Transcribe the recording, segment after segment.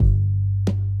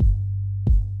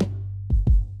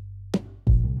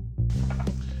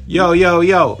Yo.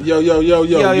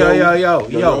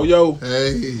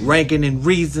 Hey. Ranking and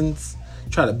reasons.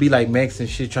 Try to be like Max and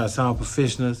shit. Try to sound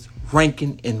professionals.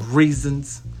 Ranking and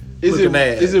reasons. Is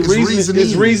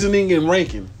it reasoning and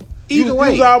ranking? Either way,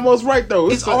 you was almost right though.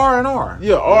 It's R&R.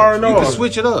 Yeah, R&R. You can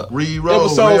switch it up. Re-roll,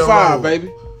 Episode 5, baby.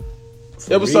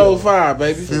 Episode 5,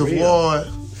 baby.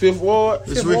 Fifth Ward.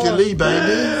 It's Ricky Lee, baby.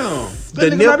 Damn. The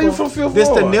That nigga not even from Fifth This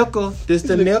the Ward. nickel. This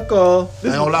the nickel. I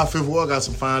ain't gonna lie, Fifth Ward got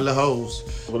some fine little hoes.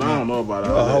 Well, I don't know about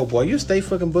You all a that. hoe boy. You stay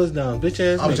fucking buzz down, bitch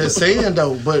ass. I'm nigga. just saying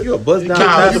though, but You a buzz down.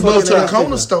 Nah, you fucking can go to the ass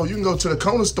corner nigga. store. You can go to the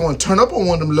corner store and turn up on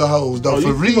one of them little hoes, though. Oh, for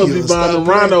you real. must be buying Stop them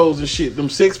playing. rhinos and shit. Them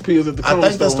sex pills at the corner I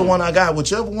think that's store. the one I got.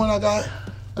 Whichever one I got.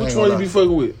 Which one you be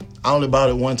fucking with? I only bought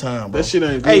it one time, bro. That shit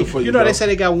ain't good Hey, for you. you know bro. they say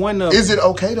they got one of. Is it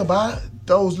okay to buy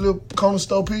those little corner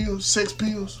store pills, sex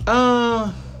pills?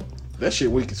 That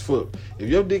shit weak as fuck. If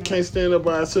your dick can't stand up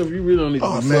by itself, you really don't need to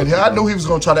Oh be man, fucking, I bro. knew he was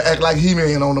gonna try to act like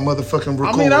He-Man on the motherfucking recorder.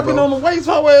 I mean, I've been bro. on the weights,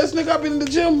 hoe ass nigga. I've been in the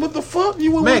gym. What the fuck? You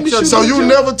wouldn't Max, let me so shoot So in the you gym?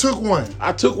 never took one?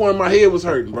 I took one. My head was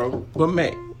hurting, bro. But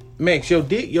Max, your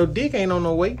dick ain't on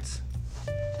no weights.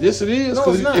 Yes, it is. No,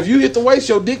 Because it's not. if you hit the waist,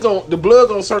 your dick the blood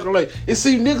gonna circulate. And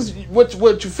see, niggas,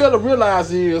 what you fail to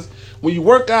realize is when you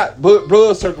work out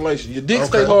blood circulation, your dick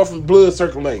stay Okay. hard from blood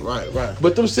circulating. Right.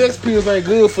 But them sex pills ain't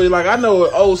good for you. Like I know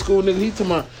an old school nigga, he to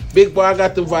my big boy, I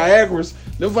got them Viagra's.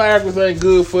 Them Viagra's ain't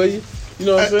good for you. You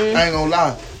know what I'm saying? I ain't gonna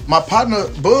lie. My partner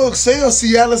Bug sells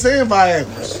Cialis and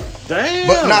Viagra's. Damn.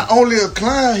 But not only a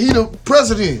client, he the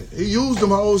president. He used them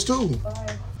hoes too.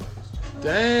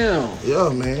 Damn. Yeah,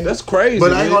 man. That's crazy.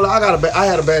 But I ain't man. gonna lie, I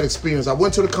had a bad experience. I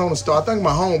went to the corner store. I think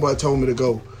my homeboy told me to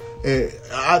go. And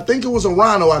I think it was a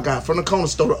Rhino I got from the corner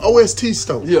store, the OST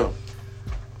store. Yeah.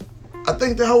 I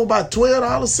think they hold about $12,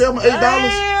 $7, $8.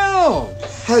 Damn.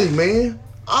 Hey, man,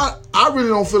 I really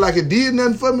don't feel like it did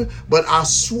nothing for me, but I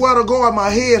swear to God, my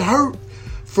head hurt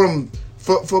for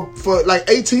like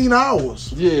 18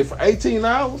 hours. Yeah, for 18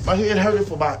 hours. My head hurted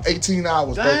for about 18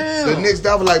 hours. Damn. Bro. The next day,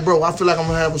 I was like, bro, I feel like I'm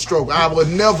gonna have a stroke. I would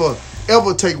never,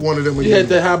 ever take one of them You again. had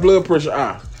that high blood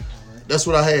pressure. That's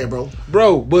what I had, bro.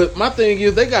 Bro, but my thing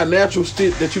is they got natural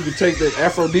shit that you can take, that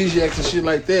aphrodisiacs and shit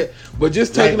like that. But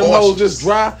just taking Like them hoes oysters. just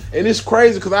dry, and it's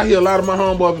crazy because I hear a lot of my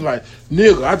homeboys be like,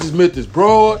 nigga, I just met this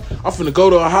broad. I'm finna go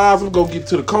to a house, I'm gonna go get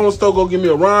to the corner store, go get me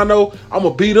a Rhino. I'm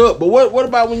gonna beat up. But what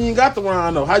about when you ain't got the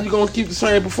Rhino? How you gonna keep the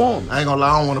same performance? I ain't gonna lie,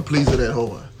 I don't want to please her that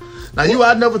hard. Now,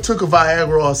 I never took a Viagra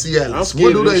or I'm Cialis. scared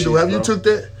What do of they this do? shit, Have bro. you took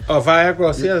that?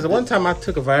 Viagra. See, there's one time I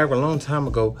took a Viagra a long time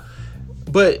ago,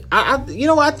 but I you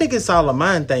know, I think it's all a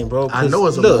mind thing, bro. I know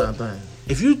it's a look, mind thing.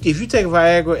 If you take a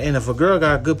Viagra and if a girl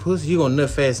got a good pussy, you gonna nut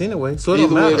fast anyway. So it don't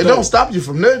Either way matter. it It don't stop you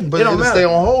from nothing, but It don't it'll matter. stay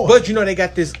on hold. But you know they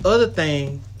got this other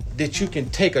thing that you can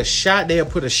take a shot. They'll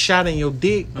put a shot in your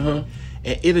dick, and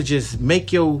it'll just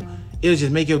make your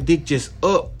dick just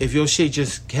up. If your shit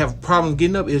just have problems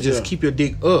getting up, it'll just Yeah. keep your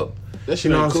dick up. That shit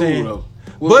You know ain't what cool I'm saying? though.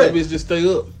 What But- if bitch just stay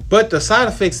up? But the side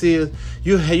effects is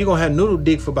you gonna have noodle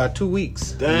dick for about 2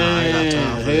 weeks.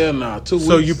 Damn, hell nah. 2 weeks.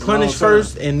 So you is a punish long time.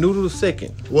 first and noodle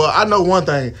second. Well, I know one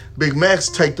thing. Big Max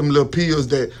take them little pills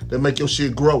that make your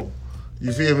shit grow.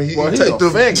 You feel me? Boy, he take a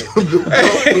them.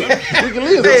 Ricky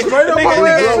Lee is straight up nigga, my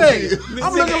ass nigga, nigga.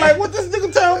 I'm looking like, what this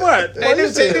nigga talking about? Hey, Boy,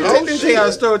 this said, oh, tell shit. y'all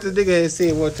a story this nigga had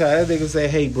said one time. That nigga said,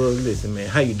 hey, bug, listen, man,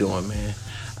 how you doing, man?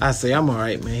 I say, I'm all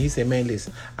right, man. He said, man,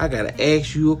 listen, I got to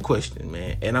ask you a question,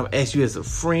 man. And I'm asking you as a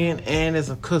friend and as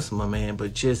a customer, man.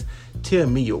 But just tell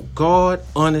me your God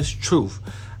honest truth.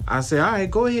 I said, all right,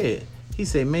 go ahead. He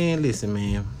said, man, listen,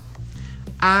 man.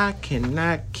 I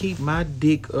cannot keep my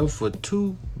dick up for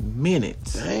 2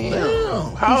 minutes.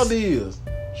 Damn. How old he is?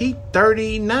 He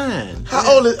 39.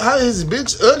 How old is his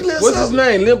bitch? Ugly or What's his something?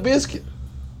 name? Limp Bizkit?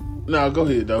 No, go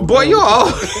ahead, though. Boy, you all.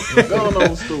 Go on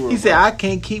the story. He said, I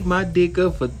can't keep my dick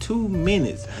up for 2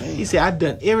 minutes. He said, I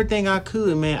done everything I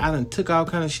could, man. I done took all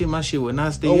kind of shit. My shit would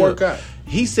not stay Go up. work out.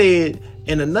 He said,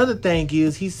 and another thing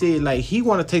is, he said, like, he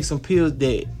want to take some pills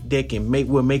that can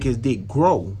make his dick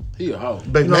grow. He a hoe.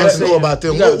 Big You know Max what I'm know about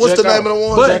them. You gotta What's the check name out. of the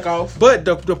one? But, Jack off. but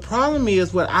the problem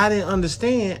is, what I didn't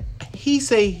understand, he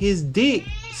say his dick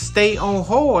stay on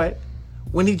hard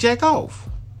when he jack off.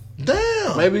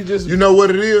 Damn. Maybe just You know what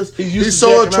it is? He's used He's to so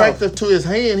jacking attracted to his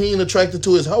hand, he ain't attracted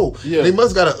to his hoe. Yeah. They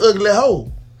must got an ugly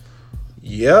hoe.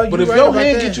 Yeah, But if your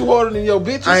hand get you harder than your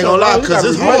bitch, I ain't gonna lie, because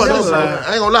it's hard. replace Though. that.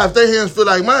 I ain't gonna lie, if their hands feel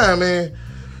like mine, man.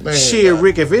 Shit,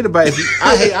 Rick, if anybody,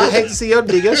 I hate to see your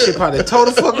dick. Your shit probably tore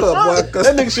the fuck up, boy. 'cause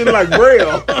That nigga shit like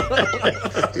Braille.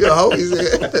 You a hoe, he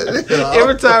said.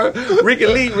 Every time Ricky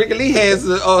Lee has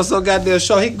some goddamn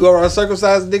show, he go around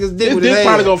circumcise niggas' dick This with his dick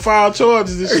probably hand. gonna file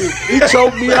charges and shit. He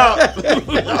choked me out.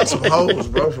 Y'all some hoes,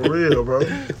 bro, for real, bro.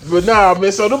 But nah,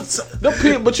 man. So them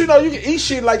people, but you know, you can eat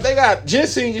shit like they got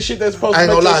ginseng and shit that's supposed I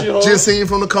to ain't make gonna that shit lie, hard. ginseng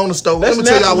from the corner store. That's Let me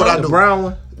tell y'all what I natural, The do. brown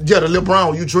one. Yeah, the little brown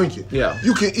one, you drink it. Yeah.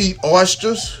 You can eat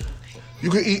oysters. You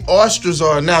can eat oysters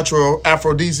are a natural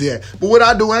aphrodisiac. But what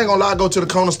I do, I ain't gonna lie, I go to the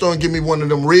corner store and get me one of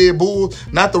them Red Bulls,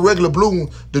 not the regular blue one,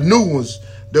 the new ones.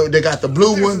 They got the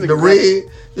blue one, the red.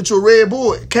 Get your Red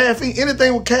Bull. Caffeine,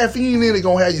 anything with caffeine in it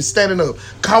gonna have you standing up.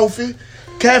 Coffee,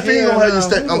 caffeine gonna have you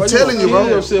standing. I'm telling you, bro.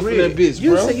 Kill yourself for that bitch,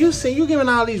 You bro. you giving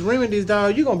all these remedies,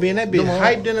 dog. You gonna be in that bitch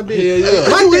hyped in a bitch. Hell yeah.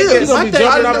 My You thing is. is, gonna my be thing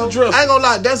jumping is, off though, the dresser. I ain't gonna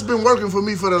lie, that's been working for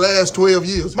me for the last 12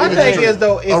 years. My thing is,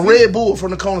 though, if a you- Red Bull from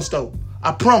the corner store.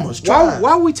 I promise. Try.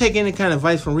 why we take any kind of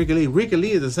advice from Ricky Lee? Ricky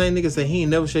Lee is the same nigga say he ain't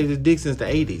never shaved his dick since the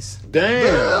 80s.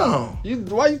 Damn.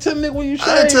 Why you telling nigga when you shave?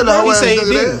 I didn't tell bro? her He how say he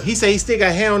nigga didn't. that. He say he still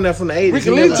got hair on there from the 80s. Ricky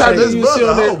He Lee never type shaved of his- you see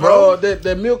on brother, that, bro.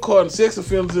 that milk carton sex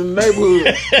films in the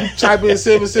neighborhood. Type in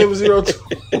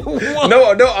 7702.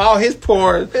 No, all his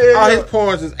porn, all his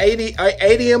porns is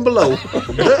 80 and below.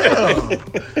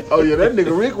 Oh yeah, that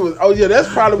nigga Rick was. Oh yeah, that's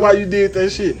probably why you did that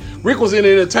shit. Rick was in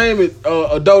the entertainment,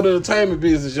 adult entertainment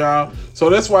business, y'all. So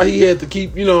that's why he had to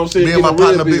keep, you know what I'm saying. Me and my getting the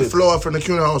partner real Big business. Floyd from the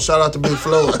CUNY home. Shout out to Big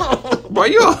Floyd. Boy,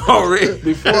 you already.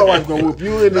 Before I was gonna whoop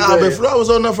you in the Nah, Big ass. Floyd was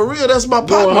on there for real. That's my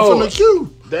Going partner from the hard.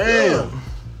 Q. Damn.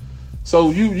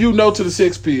 So you know to the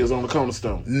sex pills on the corner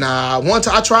store. Nah, one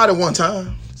time I tried it one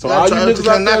time. So I all you tried it. niggas You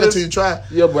out can't knock there it till you try it.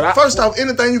 Yeah, but First off,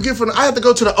 anything you get from I had to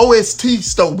go to the OST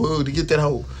store, bud, to get that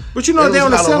hoe. But you know, It they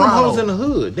was don't sell them Colorado. hoes in the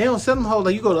hood. They don't sell them hoes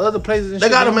like you go to other places and They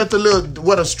shit. got them at the little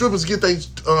where the strippers get their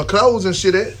clothes and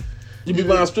shit at. you be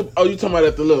buying strip. Oh, you talking about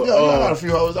at the little? Yeah, I got a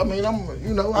few hoes. I mean,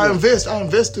 I invest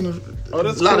in a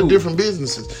that's lot cool. of different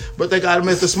businesses, but they got them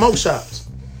at the smoke shops.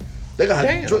 They got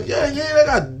Damn. they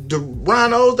got the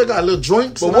rhinos. They got little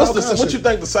drinks. But and what's all the kinds of what shit. you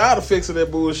think the side effects of that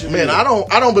bullshit? Man, is?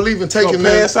 I don't believe in taking Gonna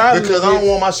pass that out because in I the don't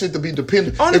want my shit to be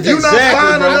dependent. Only If you're not exactly,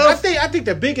 fine bro. enough, I think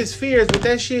the biggest fears with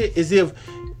that shit is if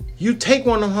you take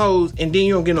one of them hoes and then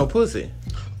you don't get no pussy.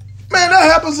 man,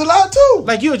 that happens a lot too.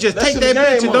 Like you'll just That's take in that the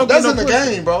bitch game, and don't That's get in no the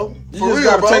pussy. game, bro. you For just real,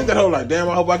 gotta bro. take that hoe like, damn,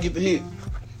 I hope I get the hit.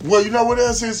 Well, you know what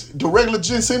else is the regular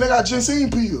ginseng? They got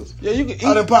ginseng pills. Yeah, you can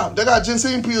Out in eat. pop, they got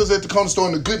ginseng pills at the corner store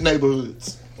in the good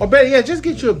neighborhoods. Or better, yeah, just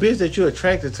get you a bitch that you're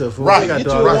attracted to. For Right, you gotta get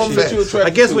do you all a that woman shit. that you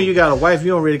attracted I guess to. when you got a wife, you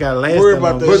don't really got to last Worry that about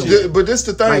long. that But shit. but this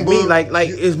the thing, Like me, bud. like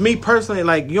it's me personally.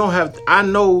 Like you don't have. I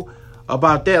know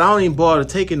about that. I don't even bother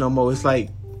taking no more. It's like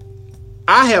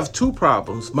I have two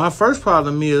problems. My first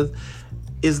problem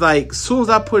is like soon as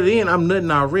I put it in, I'm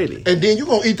nutting already. And then you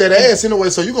gonna eat that ass anyway,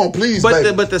 so you gonna please,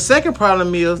 baby. But the second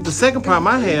problem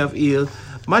I have is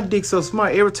my dick's so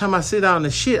smart. Every time I sit down in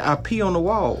the shit, I pee on the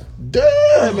wall. Damn,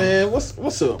 Hey, man, what's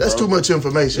up? that's bro? too much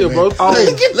information, Yeah, man. bro. Hey,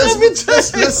 Get let's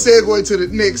segue to the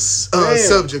next Damn.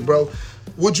 subject, bro.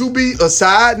 Would you be a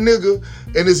side nigga,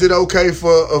 and is it okay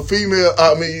for a female?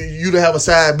 I mean, you to have a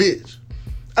side bitch?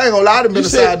 I ain't gonna lie, I've been You a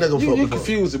said, side nigga you, for you before.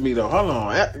 confusing me though. Hold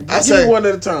on. Give say- me one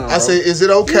at a time. I say, is it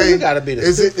okay? You gotta be the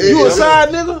Is it? stupid- you a is it- side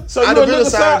nigga? So I'd you a have been a nigga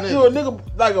side side? nigga. You a nigga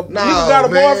like a Nah, nigga got a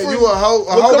man, boyfriend? you a hoe. A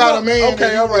Well, hoe come got on. a man. Okay,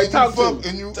 and all right. you Talk fuck, to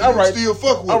and me. you All right, still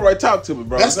fuck with. All him. right, talk to me,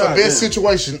 bro. That's the God best damn.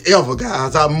 situation ever,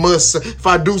 guys. I must say, if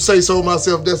I do say so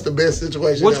myself, that's the best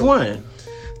situation Which ever. one?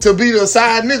 To be the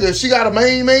side nigga. If she got a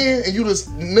main man and you the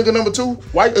nigga number two,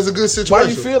 Why- it's a good Why situation.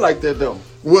 you feel like that though?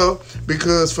 Well,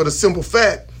 because for the simple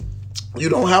fact, you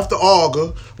don't have to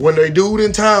argue when they dude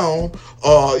in town,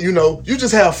 or you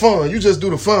just have fun. You just do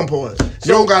the fun part.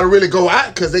 You don't gotta really go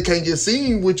out because they can't get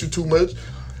seen with you too much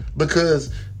because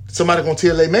somebody gonna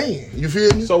tell they man. You feel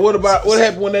me? So what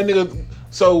happened when that nigga?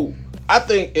 So I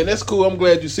think, and that's cool. I'm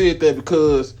glad you said that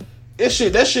because that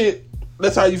shit.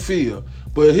 That's how you feel.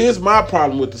 But here's my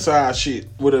problem with the side shit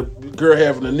with a girl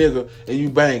having a nigga and you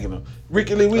banging her.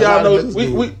 Ricky Lee, we A all lot of know.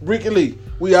 niggas do. Ricky Lee,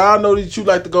 we all know that you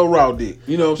like to go raw dick.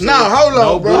 You know what I'm saying? Nah, hold on,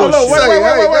 No bro. bullshit. Hold on, wait, Say, wait, hey,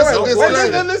 wait, that's wait, a wait,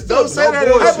 disclaimer. wait. Don't say that.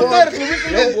 Hypothetically, Ricky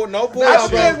Lee. No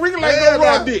Hypothetically, Ricky like to go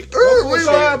raw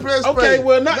dick. Okay,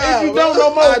 well, now if you don't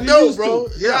know more, I you know, used bro.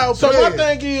 to. Yeah, So my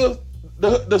thing is,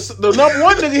 the number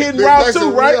one nigga hitting round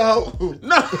two, right?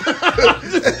 No,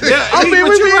 I mean,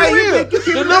 we being real.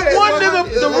 The number one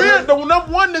nigga, the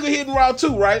number one nigga hitting round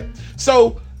two, right?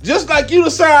 So just like you,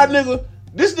 the side nigga,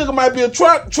 this nigga might be a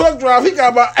truck driver. He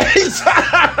got about 8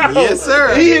 times. Yes,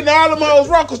 sir. He hitting all them hoes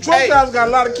rock because truck Hey. drivers got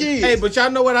a lot of kids. Hey, but y'all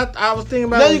know what I was thinking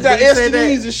about? Now you got when said that?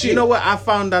 STDs and shit. You know what? I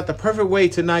found out the perfect way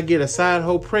to not get a side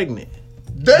hoe pregnant.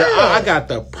 Damn. I got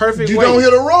the perfect You way. don't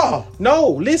hit a raw. No,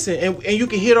 listen, and you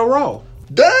can hit a raw.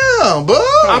 Damn, bro.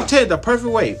 I'm telling you the perfect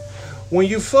way. when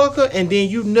you fuck her and then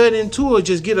you nut into her,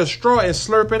 just get a straw and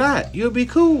slurp it out. You'll be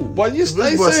cool. Boy, you This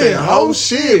stay boy saying whole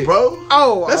shit, bro.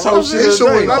 Oh, That's I'm whole saying- shit.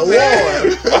 showing I'm the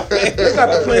saying- They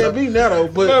got the plan B now though,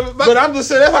 but I'm just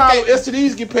saying that's how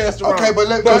STDs get passed around. Okay, but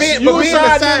let But us being- you but being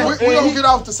inside a side- nigga, we and gonna he- get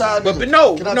off the side. But nigga.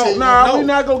 no, Can I no, tell you? nah, we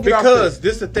not gonna get off because that.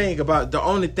 this the thing about the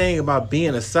only thing about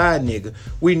being a side nigga.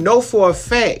 We know for a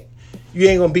fact you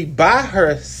ain't gonna be by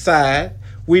her side.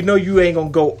 We know you ain't gonna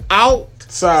go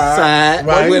outside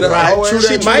Right, with her. right. Or True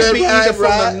she that, might true be that, either from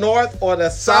right. the north or the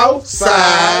south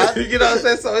side. You know what I'm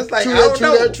saying? So it's like True I that, don't true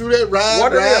know. that, true that, right,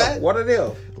 What are right. them? What are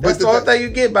them? But That's the the only thi- thing you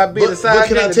get by being a side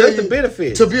can I nigga. tell That's you, the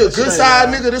benefit. to be a good ain't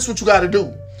side right. nigga, this what you gotta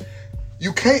do.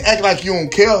 You can't act like you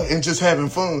don't care and just having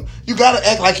fun. You gotta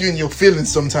act like you in your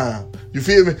feelings sometime. You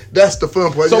feel me? That's the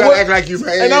fun part. So you gotta what- act like you and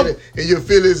mad and your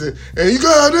feelings and you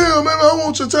goddamn man, I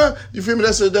want your time. You feel me?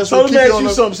 That's So what let me keep you ask on you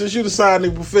the. something. Since you the side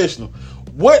nigga professional,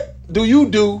 what do you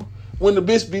do when the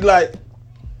bitch be like,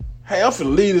 "Hey, I'm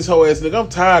finna leave this whole ass nigga. I'm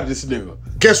tired of this nigga."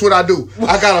 Guess what I do?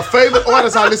 I got a favorite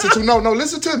artist I listen to. No,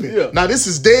 listen to me. Yeah. Now this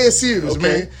is dead serious,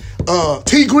 Okay. man.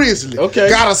 T Grizzly. Okay.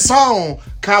 Got a song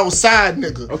called Side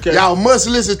Nigga. Okay. Y'all must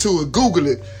listen to it. Google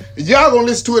it. Y'all gonna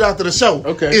listen to it after the show.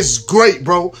 Okay. It's great,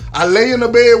 bro. I lay in the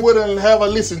bed with her and have her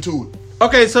listen to it.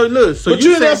 Okay, so look, so But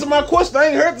you didn't answer my question. I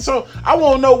ain't heard the song. I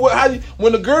want to know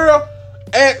when the girl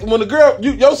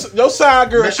your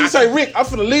side girl, Man, she I- say, "Rick, I'm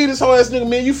finna leave this whole ass nigga,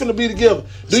 man. You finna be together."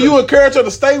 Do you encourage her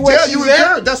to stay where Yeah, she's you at?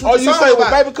 encourage. That's what Or the you song say, "Well,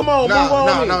 about. baby, come on, move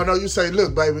on." No. You say,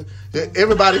 look, baby.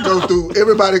 Everybody go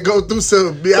through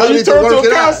something. Y'all you need to turn to work a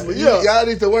it out. counselor, yeah. Y'all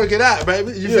need to work it out,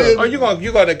 baby. You Yeah. feel Oh, me?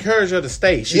 you gonna encourage her to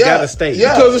stay. She Yeah, gotta stay.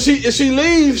 yeah. Because if she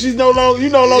leaves, she's no longer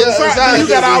side. exactly. You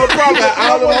got all the problems.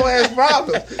 All the whole ass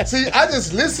problems. See, I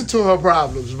just listen to her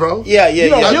problems, bro. Yeah, You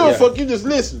don't give yeah. a fuck. You just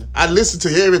listen. I listen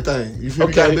to everything. You feel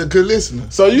me? Okay. Gotta be a good listener.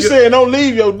 So you saying don't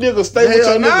leave your nigga, stay with your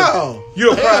Hell nigga. no.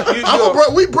 You're a pro- you- I'm you're- a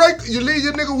break. We break. You leave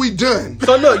your nigga. We done.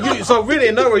 So look, so really,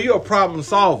 in other words, you're a problem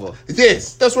solver.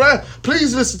 Yes, that's right.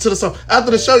 Please listen to the song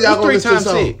after the show. Y'all What's gonna 3 listen to times the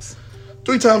song. 6?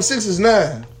 3 times 6 is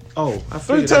 9. Oh, I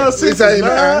 3 figured times that. 6 It's is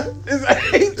 9. 9. It's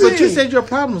 18. But you said you're a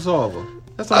problem solver.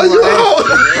 That's all Are you I hoe?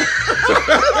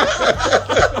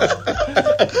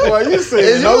 Boy, you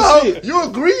said And no shit. you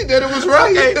agreed that it was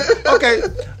right. Okay.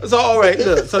 So all right,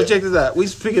 look. So check this out. We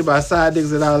speaking about side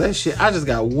niggas and all that shit. I just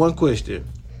got one question.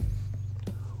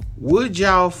 Would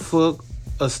y'all fuck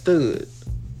a stud?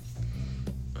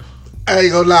 I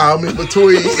ain't gonna lie, I'm in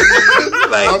between.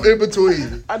 I'm in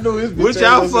between. I knew his bitch Would ass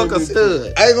y'all was fuck gonna a be-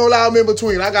 stud? I ain't gonna lie, I'm in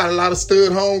between. I got a lot of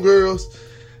stud homegirls,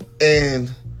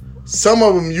 and some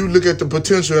of them you look at the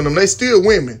potential in them, they still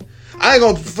women. I ain't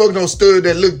gonna fuck no stud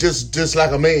that look just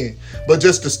like a man, but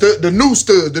just the new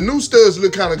studs. The new studs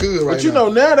look kind of good right But you now.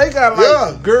 know now they got like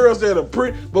Yeah. girls that are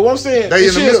pretty. But what I'm saying, They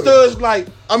is in she the a middle. stud like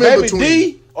I'm in Baby between.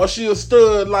 D, or she a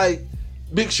stud like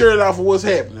big shirt off of what's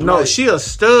happening? No, like, she a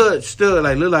stud,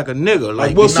 like look like a nigga.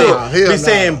 Like what's be, up? Hell be nah.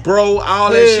 saying bro, all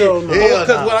that Hell shit. nah. Hell Because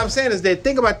nah. what I'm saying is that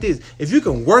think about this. If you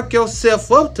can work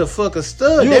yourself up to fuck a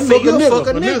stud, You that a mean fuck you a a nigga, fuck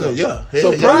a a nigga. Yeah.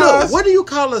 So Hell Now yeah. look, what do you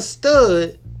call a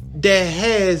stud that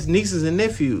has nieces and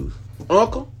nephews?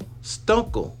 uncle.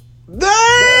 Stunkle.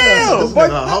 Damn! This Boy,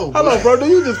 nigga a hoe, hold boy. on, bro. Do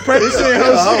you just practice saying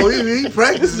her Oh, shit? he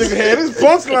practiced. This nigga had his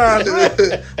punchline.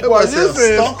 That Boy, boy you said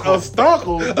said a stonker.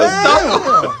 stonker.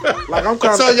 Damn. Like I'm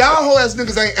kind So of. y'all hoe ass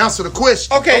niggas ain't answer the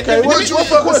question. Okay, Okay, Would you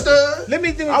fuck a stud? Let me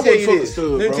I tell would you fuck a this. stud,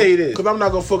 Let me bro. tell you this. Cause I'm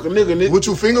not gonna fuck a nigga. Would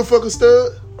you finger fuck a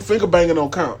stud? Finger banging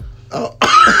don't count.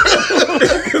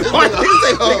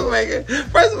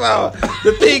 First of all,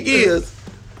 the thing is,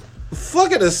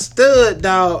 fucking a stud,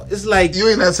 dog. It's like You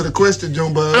ain't answer the question,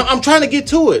 Junebug. I'm trying to get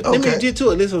to it. Let me Okay. get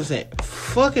to it. Listen what I'm saying.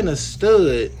 Fucking a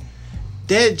stud,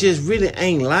 that just really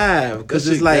ain't live. Because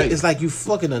That shit it's gay. like you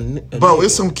fucking a Bro, nigga.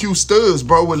 it's some cute studs,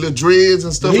 bro, with little dreads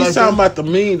and stuff He's like talking that. about the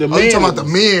mean, the Oh, man. you talking about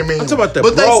the men. I'm talking about the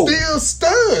but bro. they still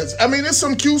studs. I mean, there's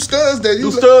some cute studs that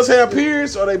you. Do studs have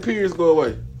periods or they periods go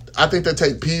away? I think they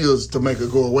take pills to make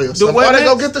it go away or something. what Or they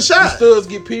go makes- get the Do shot. studs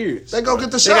get periods? They go get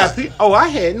the They got shot. I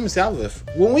had. Let me see. I was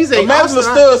when we say Imagine a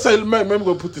Austin, stud say, "Man, let me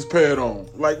go put this pad on."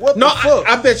 Like what No, the fuck?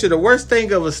 I bet you the worst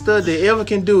thing of a stud they ever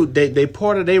can do, they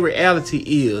part of their reality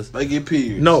is They get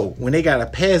periods. no, when they gotta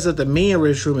pass up the men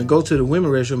restroom and go to the women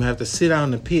restroom and have to sit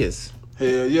down and piss.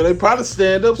 Hell yeah, they probably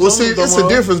stand up. Well, Some see, of them it's the are.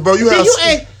 difference, bro. You Then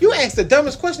have. you ask the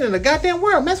dumbest question in the goddamn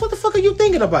world, man. What the fuck are you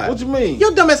thinking about? What you mean?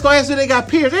 Your dumb ass gonna ask if they got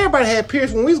periods. Everybody had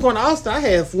periods when we was going to Austin. I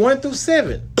had 1 through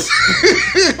 7.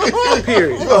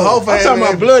 Periods. You a hoe for I'm talking having-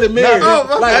 about Bloody Mary. No,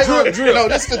 like no, drip, drip. No,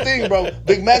 that's the thing, bro.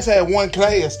 Big Max had one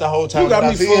class the whole time. You got but I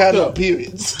me think he had fucked no up.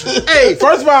 periods. Hey,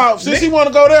 First of all, since he want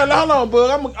to go there, hold on,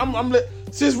 bug. I'm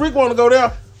since Rick want to go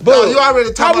there, No, you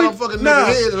already talking how about fucking nigga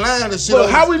head line and shit. But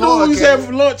on how this we knew we was podcast.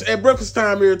 having lunch at breakfast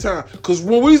time every time? Because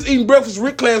when we was eating breakfast,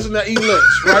 Rick Clams was not eating lunch,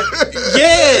 right?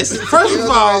 Yes. First of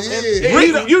all, Yeah.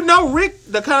 Rick, you know Rick,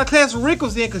 the kind of class Rick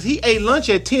was in, because he ate lunch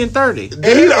at 10:30. And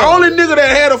he the only nigga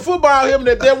that had a football him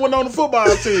that went on the football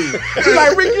team. He's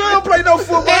like, Rick, you don't play no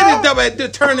football. And his dumb ass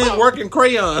did turn in working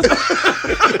crayons. Coming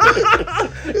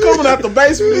out the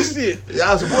basement and shit.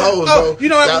 Y'all supposed, Oh, bro. you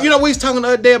know we was talking the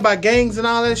other day about gangs and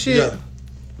all that shit. Yeah.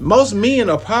 Most men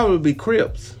are probably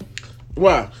Crips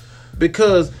Why?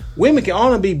 because women can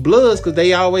only be Bloods because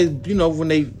they always, when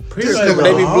they period, This nigga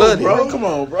they be wrong, bloody. Bro, come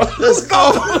on, bro. Let's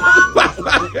go.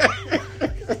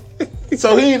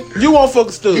 So you won't fuck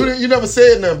a stud. You never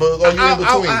said nothing, but are you in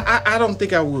between? I don't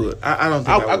think I would. I don't think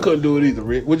I I would. couldn't do it either,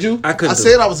 Rick. Would you? I couldn't. I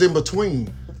said I was in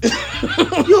between.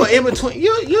 You in between.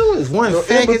 You is one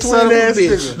faggot in-between son of a ass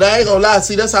bitch. nigga. Now, I ain't gonna lie.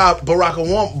 See, that's how Barack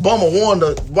Obama won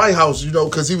the White House,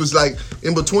 because he was like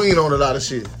in between on a lot of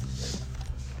shit.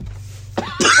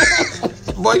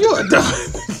 Boy, you a dumb.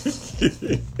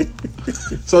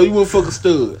 So you wouldn't fuck a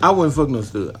stud. I wouldn't fuck no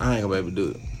stud. I ain't gonna be able to do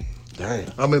it.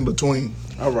 Damn. I'm in between.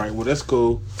 All right, well, that's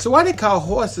cool. So why they call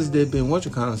horses that been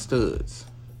studs?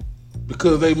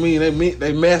 Because they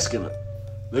masculine.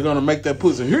 They're gonna make that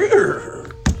pussy here.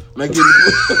 When they get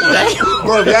the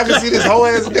Bro, y'all can see this whole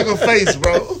ass nigga face,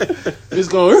 bro. it's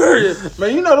going here.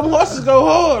 Man, you know them horses go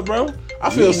hard, bro. I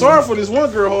feel sorry for this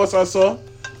one girl horse I saw.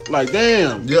 Like,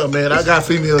 damn. Yeah, man, I got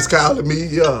females calling me.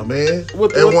 Yeah, man.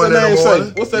 What At the 1 in the name say?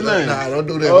 morning. What's that name? Nah, don't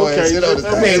do that. Okay, boy. Sit on the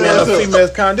just- thing. Man, What's a up?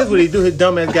 female's count. This is what he do. His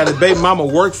dumb ass got his baby mama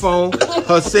work phone,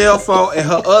 her cell phone, and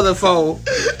her other phone.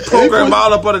 Program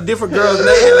all up on a different girl's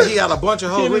name. Like he got a bunch of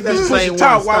hoes. Can't Rick, that's the even same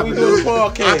talk one. while Stop we it, doing the Rick.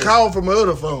 podcast. I called from my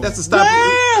other phone. That's the stop.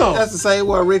 Damn. That's the same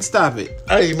one. Rick, stop it.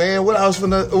 Hey, man, what else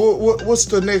what's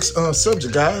the next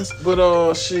subject, guys?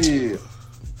 But shit.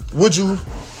 Would you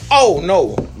Oh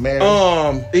no,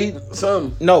 marry? Eat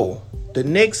something. no. The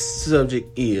next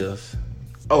subject is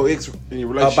Oh, in your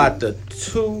relationship. about the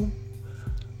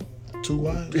Two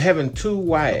wives? having two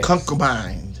wives.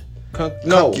 Concubine.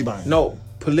 Concubine. No,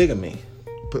 polygamy.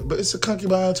 But it's a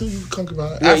concubine too. You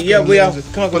concubine. Yeah, we are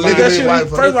concubine. Polygamy, That shit, wife,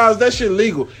 first of all, is that shit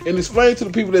legal? And explain to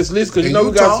the people that's listening, because In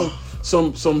we got Utah?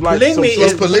 some like Polygamy some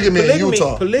is polygamy in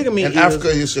Utah. Polygamy In is Africa,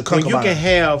 it's a when you concubine. can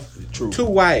have True. two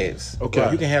wives.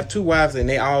 Okay. You can have two wives and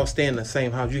they all stay in the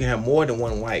same house. You can have more than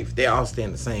one wife. They all stay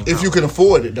in the same house. If you can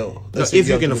afford it, though. That's if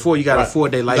what you can do. afford, you gotta Right.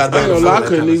 afford their You lifestyle. gotta I ain't gonna lie, I That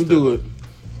couldn't kind of even do it.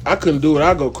 I couldn't do it.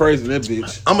 I go crazy in that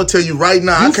bitch. I'm gonna tell you right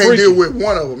now, You I can't freaky. deal with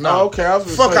one of them. No, Oh, okay, I was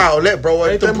gonna fuck say. all that, bro.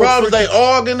 Ain't If the that much problems they freaky?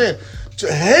 arguing, then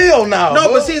hell no. No,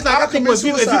 bro. but see, it's like I I'll think commit if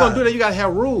you're suicide. gonna do that, you gotta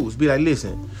have rules. Be like,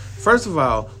 listen. First of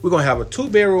all, we're gonna have a two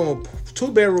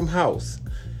bedroom house.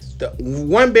 The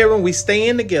one bedroom we stay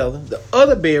in together. The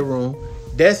other bedroom,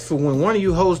 that's for when one of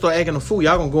you hoes start acting a fool.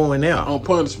 Y'all gonna go in there. On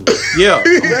punishment. Yeah, I'm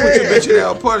gonna put your bitch in there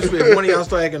on punishment if one of y'all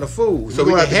start acting a fool. So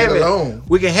We we gonna can have have to it. get along.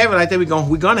 We can have it like that.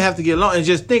 We're gonna have to get along and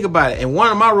just think about it. And one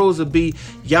of my rules would be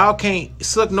y'all can't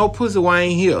suck no pussy while I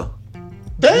ain't here.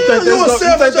 Damn, think you that's a gonna- you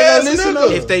selfish think they ass gonna listen nigga.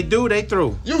 to If they do, they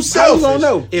through. You selfish. gonna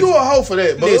know? If- You a hoe for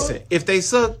that, bro. Listen, if they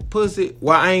suck pussy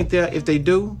while I ain't there, if they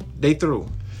do, they through.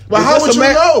 But how would you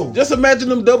know? Just imagine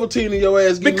them double teaming your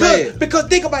ass getting mad. Because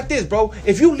think about this, bro.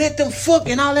 If you let them fuck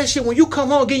and all that shit, when you come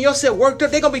home getting yourself worked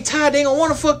up, they gonna be tired. They ain't gonna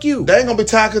want to fuck you. They ain't gonna be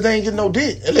tired because they ain't getting no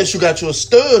dick. Unless you got you a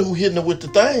stud who hitting it with the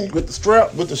thing. With the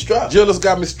strap. With the strap. Jealous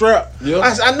got me strapped. Yeah.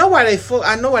 I know why they fuck.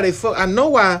 I know why they fuck. I know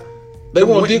why. They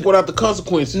want when- dick without the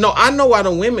consequences. No, I know why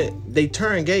the women they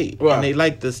turn gay Why? and they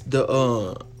like the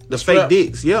fake strap?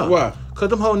 dicks. Yeah. Why? Cause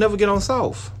them hoes never get on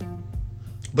soft,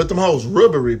 But them hoes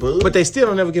rubbery, bud. but they still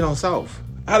don't never get on soft.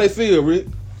 How they feel, Rick?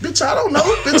 bitch, I don't know.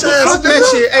 Bitch ass Fuck that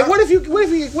nigga. shit. Hey, what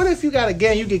if you got a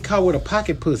gang? You get caught with a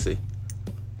pocket pussy.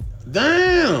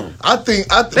 Damn. I think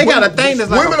They got a thing that's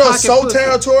like women a are pocket so pussy.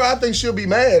 territorial. I think she'll be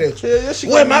mad at you. Yeah, she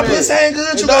What, gonna my be mad. pussy ain't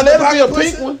good? You And got don't that let it be a pocket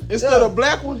pink pussy? one instead Yeah. of a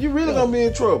black one. You really gonna be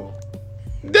in trouble.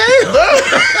 Damn.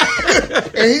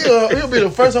 And he'll be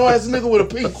the first whole ass nigga with a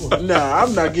pink one. Nah,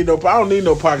 I'm not getting no. I don't need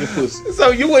no pocket pussy. So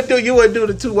you would do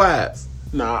the two wives.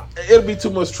 Nah, it'll be too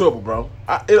much trouble, bro.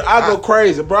 I go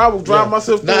crazy, bro. I will drive Yeah.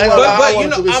 myself Nah, through. I ain't a gonna lot. lie. But you want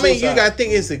know, to be I mean, you suicide. gotta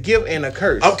think it's a give and a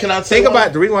curse. Oh, can I tell think you about why?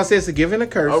 it. The reason why I say it's a give and a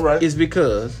curse All right. is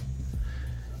because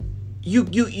you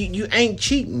ain't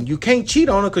cheating. You can't cheat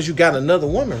on her because you got another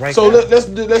woman right So now. let's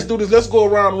do this. Let's go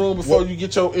around the room before you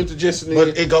get your interjection in.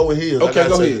 But it go with his. Okay, I gotta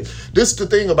go say ahead. This is the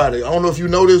thing about it. I don't know if you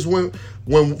know this.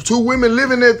 When two women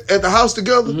living at the house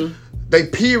together, they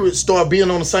periods start being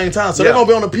on the same time. So Yeah. they're gonna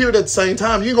be on the period at the same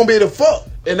time. You ain't gonna be able to fuck.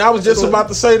 And I was just about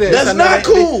to say that. That's I know not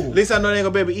they- cool. At least I know they ain't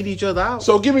gonna be able to eat each other out.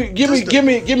 So give me Unless one they pro.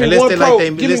 like they- give me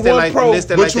unless they one like- pro. unless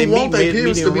they But like you they want their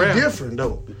periods to medium be rare. different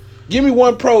though. Give me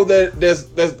one pro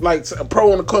that's like a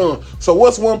pro and a con. So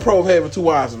what's one pro of having 2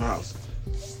 wives in the house?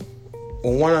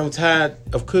 When one of them tired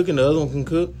of cooking, the other one can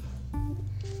cook.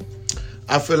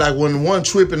 I feel like when one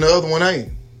tripping, the other one ain't.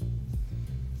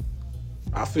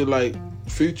 I feel like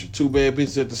Future 2 bad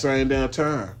bitches at the same damn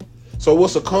time. So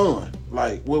what's a con?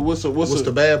 Like what's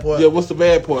the bad part? Yeah, what's the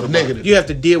bad part? About Negative. You have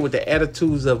to deal with the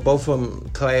attitudes of both of them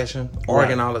clashing,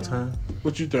 arguing all the time.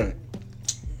 What you think?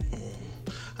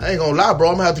 I ain't gonna lie, bro.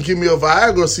 I'm gonna have to give me a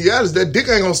Viagra. See, that dick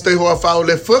ain't gonna stay hard for all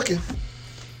that fucking.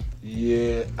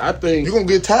 Yeah, I think You gonna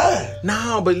get tired.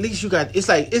 No, but at least you got. It's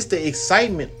the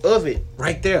excitement of it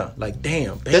right there. Like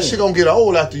damn. That shit gonna get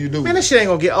old after you do. Man, that shit ain't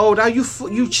gonna get old. Now you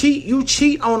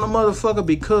cheat on a motherfucker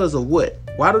because of what?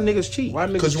 Why do niggas cheat? why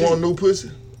niggas Because you cheat? want a new pussy.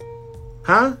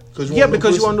 Huh? Because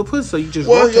you want new pussy, so you just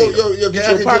Well, rotate. your guy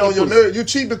can get on your nerves. You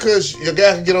cheat because your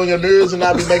guy can get on your nerves and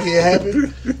not be making you happy.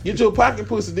 Get your pocket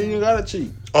pussy, then you gotta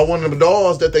cheat. Or one of them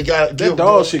dolls that they got. That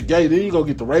dog shit gay. Then you gonna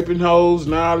get the raping hoes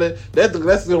and all that.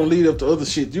 That's gonna lead up to other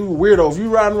shit. You a weirdo. If you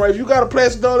riding right, if you got a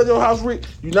plastic doll in your house, Rick,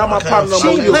 you not my partner no She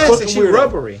more. ain't You a plastic, fucking she weirdo.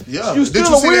 rubbery. Yeah. You still Did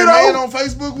you a see weirdo? that man on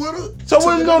Facebook with her? So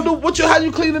what you gonna do? How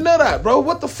you clean the nut out, bro?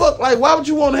 What the fuck? Like, why would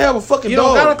you want to have a fucking You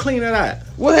dog? don't gotta clean it out.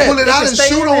 What Pull happened? it out can and stay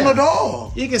shoot in on there. the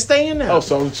dog. You can stay in there. Oh,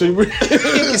 so she. You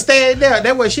can stay in there.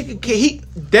 That way she can.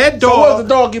 That So what if dog. the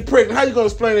dog get pregnant? How you gonna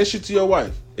explain that shit to your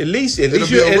wife? At least be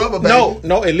you a rubber baby.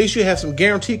 no. At least you have some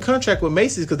guaranteed contract with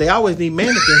Macy's because they always need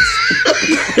mannequins.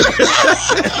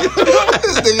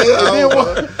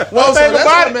 One thing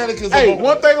about mannequins it, hey, are-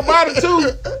 one thing about it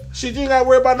too, she ain't got to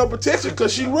worry about no protection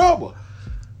because she rubber.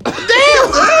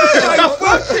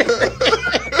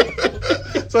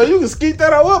 So you can skeet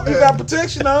that all up. You got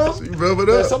protection on. You rub it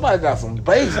Man, up. somebody got some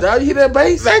bass, dog. You hear that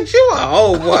bass? Thank you.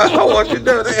 Oh boy, I want you to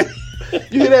do that.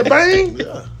 You hear that bang?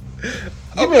 Yeah.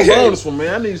 Give me a bonus one,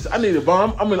 man. I need a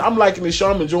bomb. I mean, I'm liking this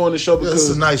show. I'm enjoying this show because this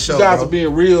is a nice show, you guys bro. are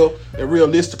being real and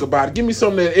realistic about it. Give me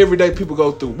something that everyday people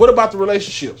go through. What about the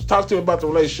relationships? Talk to me about the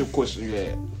relationship question you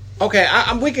had. Okay,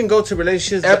 we can go to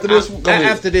relationships. After but this, go ahead.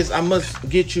 after this, I must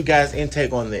get you guys'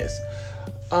 intake on this.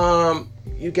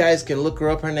 You guys can look her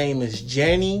up. Her name is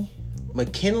Janie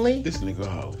McKinley This nigga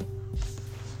hoe.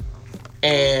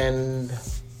 and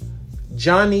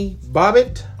Johnny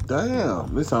Bobbitt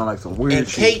Damn, this sound like some weird and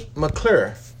shit. Kate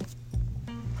McClure.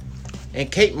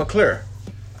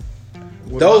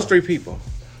 Those three people.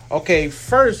 Okay,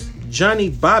 first, Johnny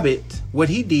Bobbitt, what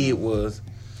he did was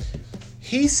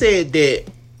he said that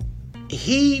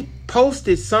he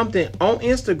posted something on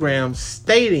Instagram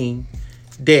stating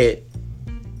that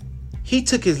he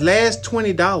took his last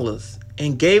 $20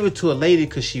 and gave it to a lady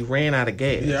because she ran out of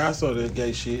gas. Yeah, I saw that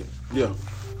gay shit. Yeah.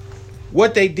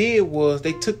 What they did was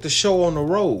they took the show on the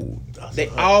road. They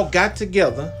all got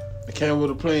together It came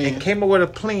with a plan. and came up with a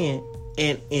plan,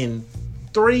 and in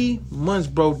 3 months,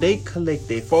 bro, they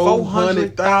collected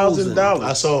 $400,000.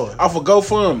 I saw it. Off of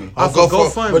GoFundMe. Off of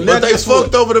GoFundMe. But now But they guess what?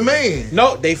 fucked over the man.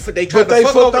 No, they tried But to they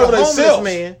fuck fucked over over the homeless themselves.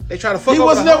 man. They tried to fuck He over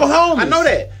was the never homeless. I know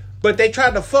that, but they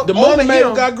tried to fuck The over money man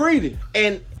him. got greedy.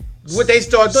 And what they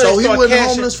started doing, So they he started wasn't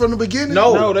cashing. homeless from the beginning?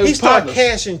 No, they he was started partners.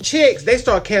 cashing checks. They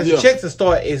started cashing Yeah. checks and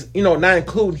started, not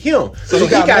including him. So he he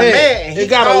got got mad. mad and He he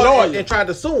got a called lawyer. and tried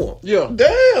to sue him Yeah.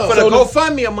 Damn. for So the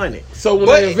GoFundMe money. So when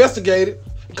But- they investigated,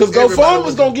 because Everybody GoFundMe was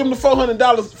was- gonna give them the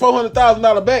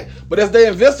 $400,000 back, but as they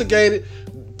investigated,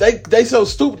 they so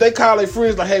stupid. They call their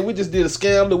friends like, "Hey, we just did a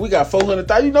scam. Look, we got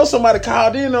 $400,000." You know, somebody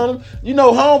called in on them. You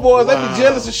know, homeboys they be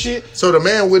jealous of shit. So the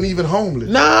man wasn't even homeless.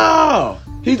 No,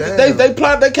 Damn. they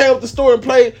plotted. They came up the store and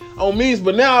played on me's,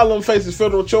 but now all of them faces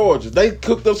federal charges. They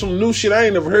cooked up some new shit I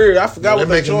ain't never heard. I forgot They what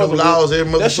they making charged new them laws with.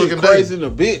 every That shit motherfucking crazy day. in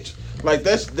a bitch. Like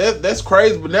that's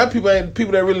crazy. But now people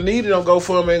that really need it on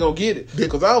GoFundMe ain't gonna get it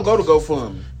because I don't go to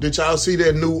GoFundMe. Did y'all see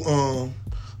that new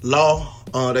law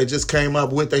they just came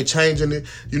up with? They changing it.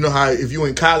 You know how if you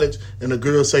in college and a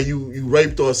girl say you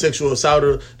raped or sexual assault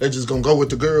her, they just gonna go with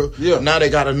the girl. Yeah. Now they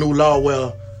got a new law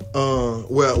where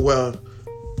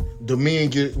the men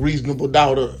get reasonable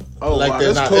doubt. Oh, like wow, that.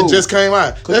 that's Now, cool. It just came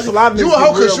out. Cause a lot of you niggas a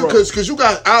hoe get real because you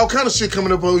got all kind of shit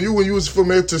coming up on you when you was from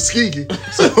there to Tuskegee.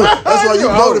 So that's why you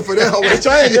voted for that whole Bitch,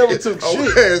 I ain't never took Oh,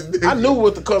 shit. ass nigga. I knew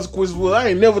what the consequences was. I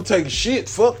ain't never taking shit.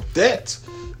 Fuck that.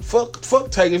 Fuck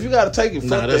take it. If you gotta take it, fuck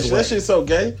that that's shit. whack. That shit's so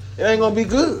gay. It ain't gonna be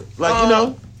good. Like, you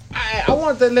know. I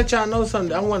wanted to let y'all know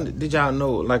something. Did y'all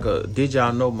know did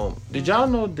y'all know moment? Did y'all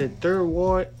know that Third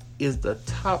Ward is the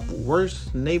top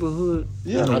worst neighborhood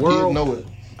in the I world? did know it.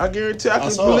 I guarantee I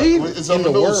can saw believe it. it. It's on in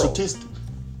the the news world. statistic.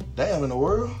 Damn, in the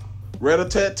world.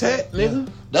 Rat-a-tat-tat, nigga.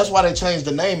 That's why they changed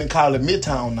the name and call it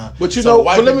Midtown now. But you So know,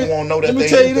 white but let people me won't know that let me they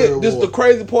tell in you Third this. This is the Ward.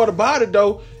 crazy part about it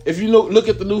though. if you look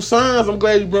at the new signs, I'm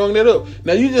glad you brought that up.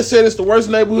 Now you just said it's the worst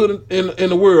neighborhood in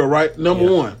the world, right?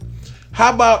 Number one.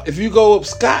 How about if you go up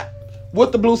Scott?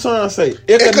 What the blue sign say?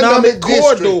 Economic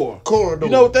corridor. You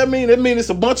know what that means? That means it's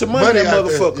a bunch of money in that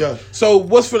motherfucker. Yeah. So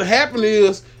what's going to happen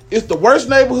is it's the worst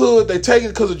neighborhood. They take it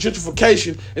because of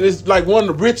gentrification, and it's like one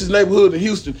of the richest neighborhoods in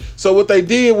Houston. So what they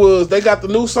did was they got the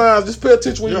new signs. Just pay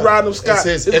attention when you ride them, Scott.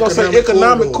 It's going to say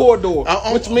economic corridor,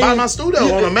 which means by my studio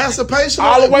on Emancipation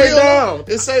all the way down.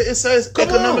 It says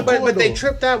economic corridor. But they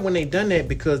tripped out when they done that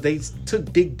because they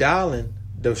took Dick Darling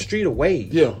the street away.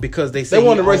 Yeah, because they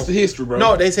want to erase the history, bro.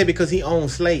 No, they say because he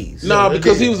owned slaves. Nah,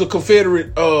 because he was a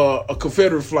Confederate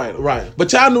fighter. Right.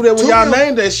 But y'all knew that when y'all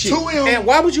named that shit. And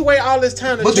why would you wait all this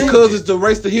time to But because it's to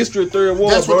erase the history of Third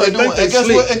Ward. That's bro. what they doing.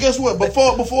 And guess what?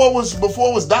 Before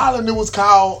it was Darling, it was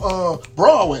called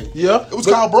Broadway. Yeah. It was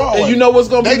called Broadway. And you know what's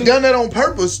gonna be? They done that on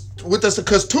purpose with us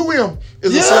because 2M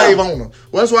is a slave owner.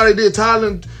 Well, that's why they did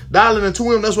Darling and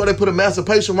 2M. That's why they put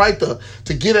Emancipation right there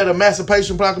to get at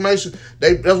Emancipation Proclamation.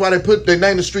 That's why they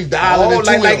named the street Darling and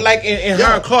 2M. Like in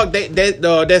Hiram Clark,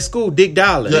 that school Dick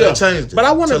Darling. Yeah, they changed it. But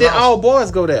I wonder did all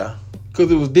boys go there?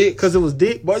 Because it was Dick. Because it was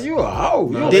Dick. But you a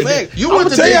hoe. Dick. You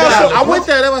went to Dick Darling. I went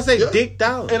there. That's why I say Dick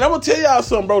Darling. And I'm gonna tell y'all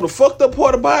something, bro. The fucked up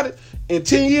part about it. In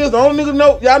 10 years, the only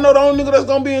nigga y'all know the only nigga that's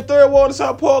gonna be in Third Ward and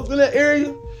South Park in that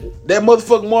area. That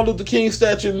motherfucking Martin Luther King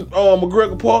statue in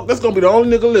McGregor Park. That's gonna be the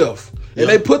only nigga left. And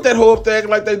they put that hoe up there acting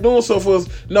like they doing so for us.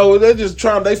 No, they're just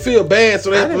trying. They feel bad, so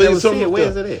they have to leave something. Where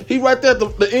is it at? He right there, the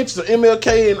entrance of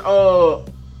MLK and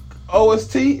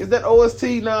OST. Is that OST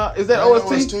now? Is that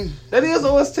OST? That is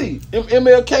OST.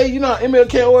 MLK. You know how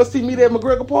MLK and OST meet at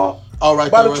McGregor Park. Oh,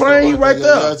 right by there, the train, he right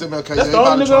there. Yeah, MLK. That's the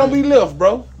only nigga gonna be left,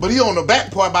 bro. But he on the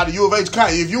back part by the U of H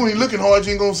County. If you ain't looking hard,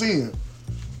 you ain't gonna see him.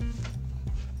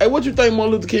 Hey, what you think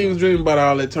Martin Luther King was dreaming about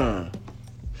all that time?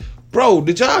 Bro,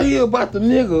 did y'all hear about the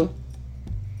nigga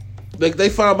they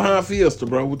found behind Fiesta,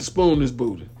 bro, with the spoon in his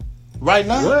booty? Right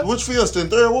now? What? Which Fiesta in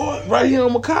Third Ward? Right here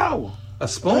on McCower. A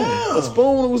spoon? Damn. A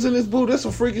spoon was in his booty. That's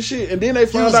some freaky shit. And then they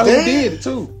found out who did it,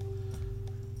 too.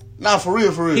 Nah, for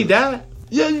real. He died?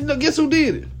 Yeah, you know, guess who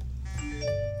did it?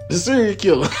 The serial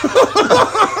killer.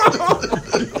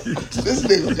 This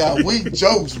nigga got weak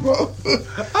jokes, bro.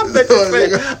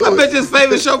 I bet his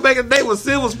favorite show back in the day was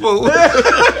Silver Spoon.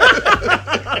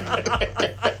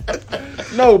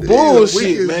 No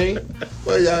bullshit, man.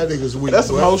 Well, y'all niggas weak. That's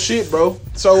some whole shit, bro.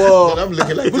 So I'm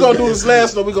looking like we're gonna do this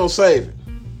last one, we're gonna save it.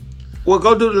 Well,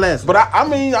 go do the last one. But I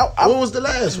mean, what was the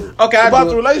last one? Okay, about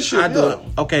the relationship. I do it.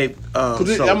 Okay,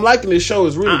 I'm liking this show.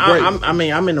 It's really great. I'm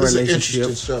in a It's an relationship.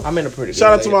 interesting show. I'm in a pretty.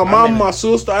 Shout out to my mama, I'm my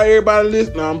sister, everybody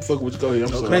listen. Nah, I'm fucking with you. Go ahead. I'm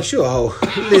sorry. Man, sure, hoe.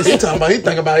 He Listen,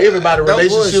 thinking about everybody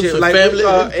relationships and like, family.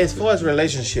 as far as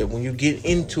relationship, when you get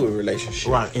into a relationship,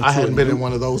 Right. into I hadn't a been new- in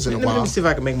one of those in a Let while. me see if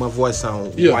I can make my voice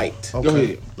sound Yeah. white. Go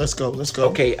ahead. Let's go.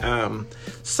 Okay,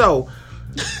 so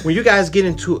when you guys get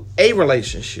into a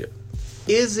relationship,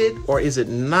 is it or is it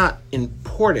not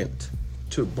important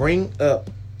to bring up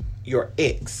your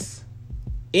ex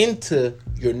into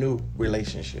your new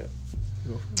relationship?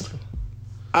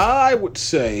 I would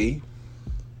say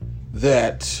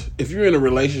that if you're in a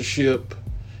relationship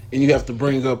and you have to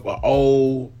bring up an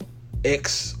old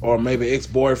ex or maybe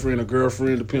ex-boyfriend or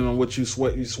girlfriend, depending on what you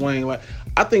swing like,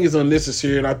 I think it's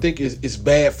unnecessary and I think it's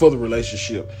bad for the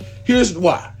relationship. Here's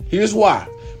why.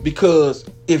 Because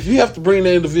if you have to bring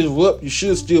that individual up, you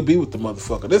should still be with the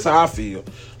motherfucker. That's how I feel.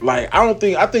 Like,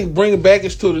 I think bringing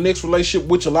baggage to the next relationship,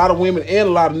 which a lot of women and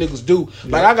a lot of niggas do.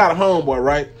 Like, I got a homeboy,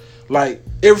 right? Like,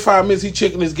 every 5 minutes he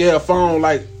checking his gal phone.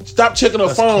 Like, stop checking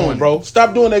her phone, corny. bro.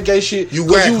 Stop doing that gay shit. You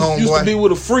whack, used homeboy. to be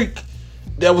with a freak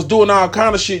that was doing all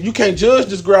kind of shit. You can't judge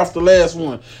this girl off the last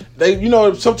one.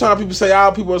 Sometimes people say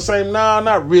all people are the same. Nah,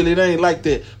 not really. It ain't like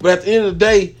that. But at the end of the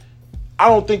day, I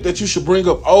don't think that you should bring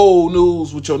up old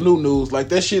news with your new news. Like,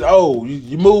 that shit old.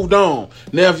 You moved on.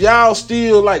 Now, if y'all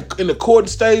still, like, in the courting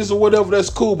stages or whatever, that's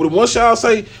cool. But once y'all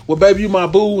say, well, baby, you my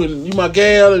boo and you my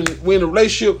gal and we in a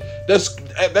relationship,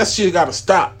 that shit gotta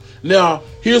stop. Now,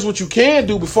 here's what you can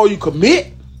do before you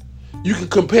commit. You can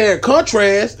compare and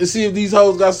contrast and see if these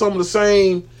hoes got some of the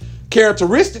same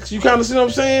characteristics. You kind of see what I'm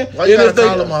saying? Why you gotta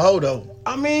call him a hoe, though?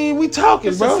 I mean, we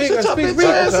talking, bro. Fake Shut ass your preacher. bitch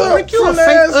ass up. Rick, you a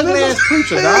fake ugly ass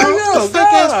preacher, dog. Hell, Fake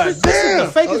ass God preacher. This is the damn.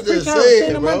 fakest I'm just preacher I've saying,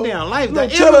 seen in my bro. damn life. Look,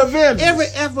 Like, tell the evangelist. every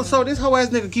episode, this whole ass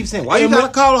nigga keeps saying, "Why you And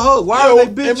gotta call a hoe? Why are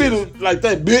they bitches?" And be like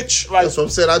that bitch. Like, That's what I'm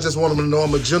saying. I just want him to know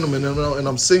I'm a gentleman and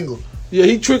I'm single. yeah,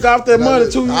 he trick off that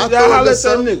money too. I Y'all thought holler at that's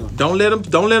that something. nigga.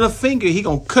 Don't let him finger. He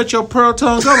gonna cut your pearl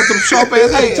tongues off with them sharp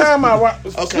ass Hey, hands. time out.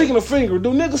 Right? Speaking of finger,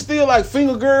 do niggas still like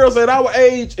finger girls at our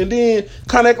age and then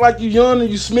kind of act like you young and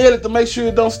you smell it to make sure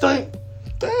it don't stink?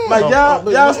 Damn. Like y'all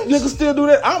man. niggas still do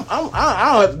that. I don't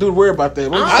have to do the worry about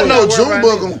that. I know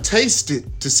Junebug gonna taste it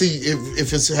to see if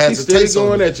it has He's a taste still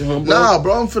on going it. at you, homeboy. Nah,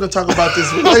 bro, I'm finna talk about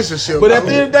this relationship. But at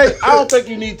the end of the day, I don't think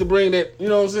you need to bring that. You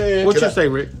know what I'm saying? What you say,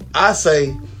 Rick? I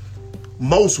say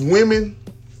most women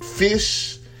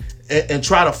fish and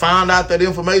try to find out that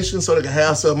information so they can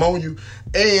have something on you,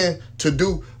 and to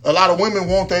do a lot of women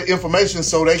want that information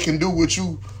so they can do what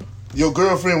your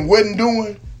girlfriend wasn't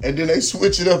doing, and then they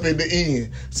switch it up at the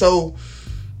end. So,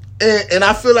 and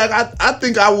I feel like I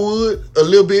think I would a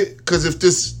little bit, because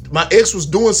if my ex was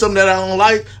doing something that I don't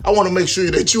like, I want to make sure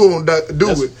that you don't do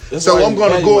it. That's So why I'm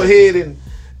gonna go ahead and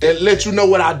let you know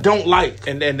what I don't like.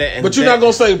 But you're not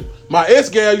gonna say my ex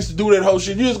gal used to do that whole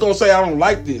shit. You're just gonna say I don't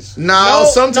like this. No,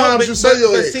 sometimes you say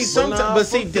your ex.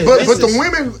 But the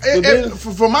women,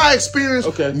 from my experience,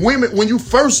 women, when you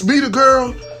first meet a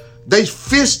girl, they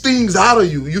fish things out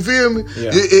of you. You feel me?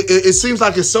 Yeah. It seems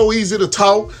like it's so easy to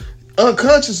talk.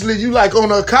 Unconsciously, you like on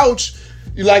a couch,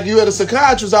 you at a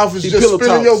psychiatrist's office, just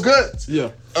spilling your guts.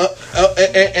 Yeah. But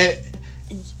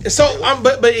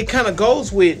it kind of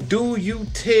goes with: do you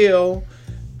tell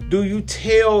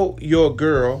your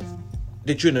girl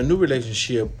that you're in a new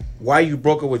relationship why you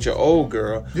broke up with your old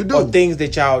girl? You do. Or things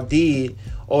that y'all did,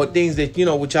 or things that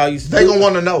what y'all used to do. They gonna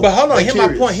want to know. But hold on, They hear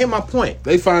curious. my point.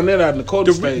 They find that out in the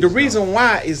cold stage. The reason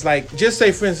why is like, just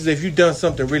say for instance, if you've done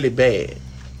something really bad,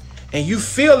 and you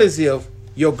feel as if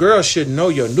your girl should know,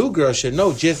 your new girl should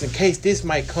know, just in case this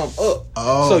might come up.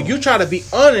 Oh. So you try to be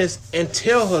honest and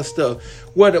tell her stuff.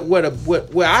 Where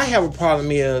I have a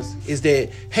problem is that,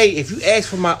 hey, if you ask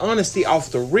for my honesty off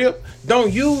the rip,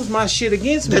 don't use my shit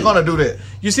against me. They're gonna do that.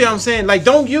 You see what I'm saying? Like,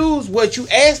 don't use what you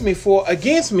asked me for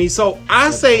against me. So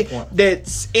I say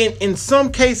that in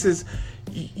some cases,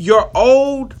 your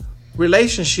old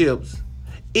relationships,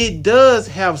 it does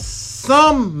have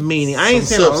some meaning. I ain't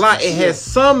saying a lot. It has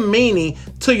some meaning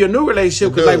to your new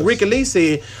relationship. Because like Ricky Lee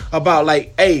said about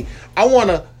like, hey, I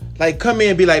want to like come in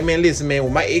and be like, man, listen, man,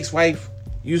 when my ex-wife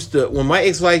used to when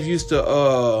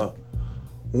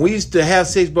we used to have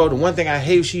sex, bro, the one thing I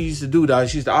hate she used to do, dog,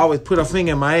 she used to always put her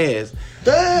finger in my ass.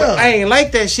 Damn. But I ain't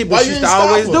like that shit, but Why she you used to ain't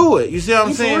always stop do it. You see what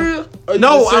I'm saying? For real? Or you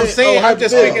No, just I'm saying, I'm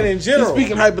just hypothetically? speaking in general. You're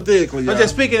speaking hypothetically. I'm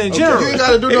just speaking in general. You ain't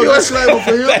gotta do no disclaimer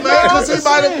for him, man, because I'm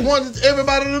everybody saying. wants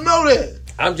everybody to know that.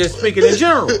 I'm just speaking in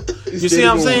general. You see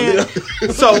what I'm saying?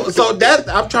 So that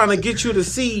I'm trying to get you to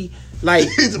see, like,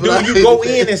 do you go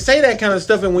in and say that kind of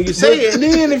stuff, and when you say And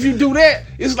it, then if you do that,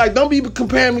 it's like, don't be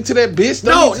comparing me to that bitch.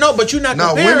 no, but you're not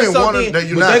No, comparing women want something.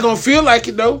 to. But they gonna feel like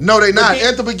it though. No, they not. then-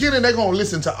 At the beginning, they gonna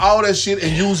listen to all that shit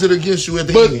and use it against you at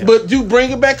the end. But you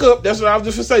bring it back up. That's what I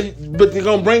was just gonna say. But they're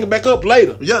gonna bring it back up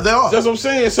later. Yeah, they are. That's what I'm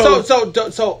saying.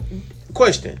 So,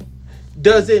 question: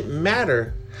 does it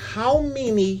matter how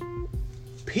many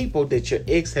people that your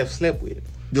ex have slept with?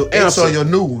 Your ex or your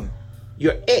new one?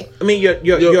 Your ex, I mean your current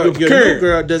new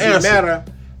girl. Does it answer. matter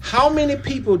how many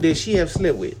people did she have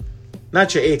slept with?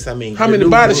 Not your ex. I mean, How your many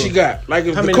new bodies girl. she got? Like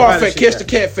if How the many car bodies fact, she catch got? the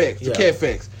cat facts. Yeah. The cat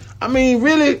facts. I mean,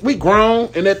 really, we grown,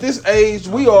 and at this age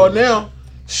we are now.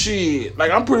 Shit,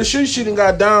 like I'm pretty sure she done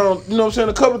got down, you know what I'm saying,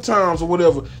 a couple of times or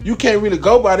whatever. You can't really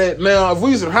go by that now. If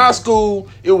we was in high school,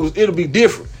 it'll be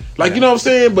different. Like, you know what I'm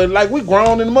saying? But like, we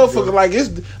grown in the motherfucker. Yeah. Like,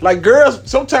 it's like girls,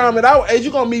 sometime at our age,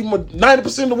 you gonna meet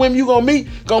 90% of the women you gonna meet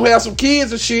gonna have some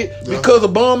kids and shit because the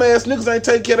bum ass niggas ain't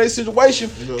taking care of their situation.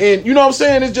 And you know what I'm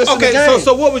saying? It's just okay. In the game.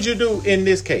 So what would you do in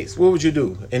this case? What would you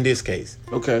do in this case?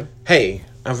 Okay. Hey,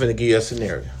 I'm finna give you a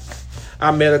scenario.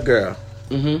 I met a girl.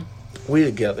 Mm-hmm. We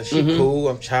together. She cool.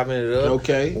 I'm chopping it up.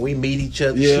 Okay. We meet each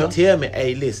other. Yeah. She tell me,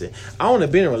 hey, listen, I only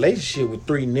been in a relationship with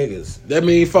 3 niggas. That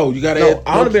means 4. You gotta No, add.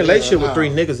 I only been in a relationship with 3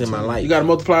 niggas in my life. You gotta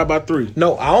multiply by 3.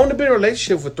 No, I only been in a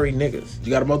relationship with 3 niggas. You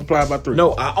gotta multiply by 3.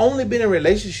 No, I only been in a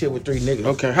relationship with 3 niggas.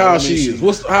 Okay. How old she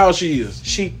is? How old she is?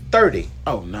 She 30.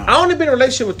 Oh no. I only been in a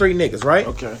relationship with 3 niggas, right?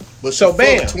 Okay. But So she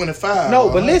bam. fucked 25. No,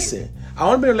 but listen, I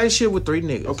only been in a relationship with 3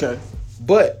 niggas. Okay.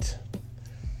 But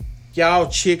y'all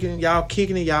kicking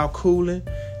it, y'all cooling.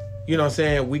 You know what I'm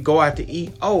saying? We go out to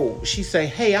eat. Oh, she say,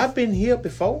 hey, I've been here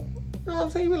before. You know what I'm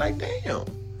saying? You be like, damn.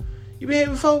 You been here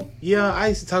before? Yeah, I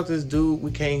used to talk to this dude.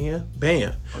 We came here.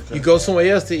 Bam. Okay. You go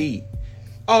somewhere else to eat.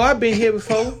 Oh, I've been here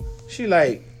before. She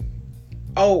like,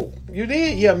 oh, you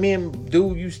did? Yeah, me and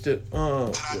dude used to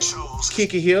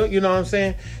kick it here. You know what I'm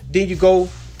saying? Then you go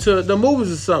to the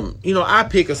movies or something. You know, I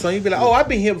pick or something. You be like, oh, I've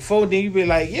been here before. Then you be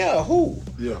like, yeah, who?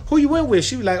 Yeah. Who you went with?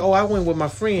 She be like, oh, I went with my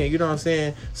friend. You know what I'm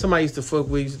saying? Somebody used to fuck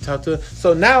with, used to talk to her.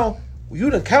 So now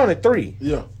you done counted 3.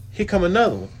 Yeah. Here come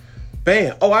another one.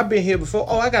 Bam. Oh, I've been here before.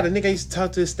 Oh, I got a nigga I used to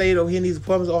talk to stayed over here in these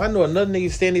apartments. Oh, I know another nigga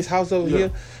stay in this house over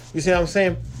here. You see what I'm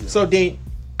saying? Yeah. So then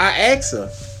I ask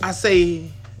her, I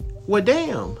say, Well,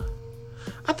 damn.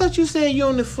 I thought you said you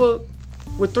only fuck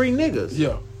with 3 niggas.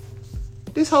 Yeah.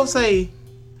 This hoe say,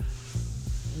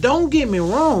 don't get me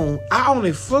wrong, I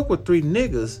only fuck with 3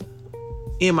 niggas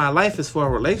in my life as far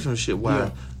as relationship wise.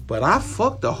 Yeah. But I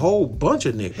fucked a whole bunch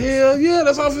of niggas. Hell yeah,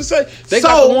 that's all I'm say. They So-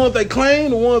 got the ones they claim,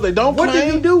 the ones they don't What claim.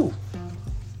 do you do?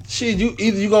 Shit, you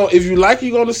either you gonna, if you like it,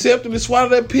 you gonna accept it and swallow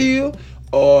that pill,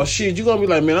 or shit, you gonna be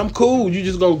like, man, I'm cool. You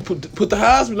just gonna put the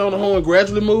hospital on the home and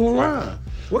gradually move around.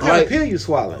 What kind Like, of pill you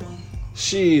swallowing?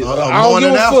 Shit, I don't morning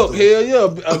give a after. fuck. Hell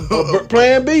yeah, a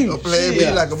plan B. A plan B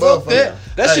Shit, like a fuck motherfucker. that.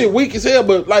 That Hey. shit weak as hell.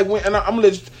 But like, when, and I'm gonna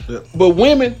let you. Yeah. But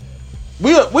women,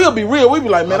 we'll be real. We be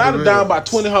like, man, I'll I be done down real. by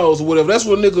 20 hoes or whatever. That's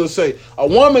what niggas say. A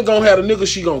woman gonna have the niggas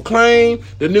she gonna claim,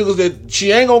 the niggas that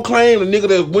she ain't gonna claim, the nigga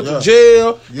that went Yeah. to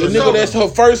jail, the Yeah. nigga So- that's her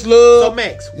first love. So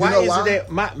Max, why know is why? it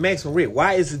that Max and Rick?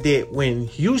 Why is it that when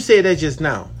you said that just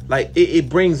now, like it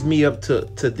brings me up to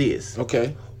this?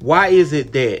 Okay. Why is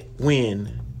it that when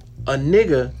a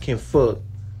nigga can fuck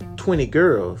 20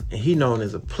 girls and he known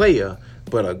as a player,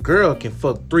 but a girl can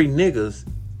fuck 3 niggas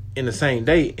in the same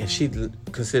day and she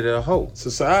considered a hoe?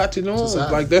 Society norms.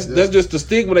 Society, Like that's yeah. just the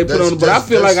stigma they put That's- on it. But I that's-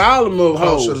 feel like that's all of them are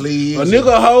hoes. culture leads. A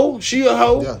nigga a hoe, she a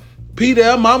hoe. Yeah. P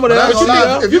there, mama there, But she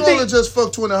there. if you only just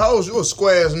fuck 20 hoes, you a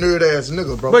square ass nerd ass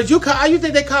nigga, bro. But you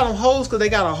think they call them hoes because they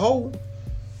got a hoe?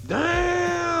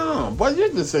 Damn, boy,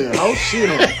 you just saying hoe shit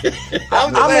on me.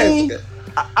 I'm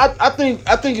I mean,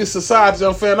 I think it's society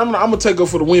unfair. And I'm gonna take up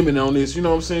for the women on this. You know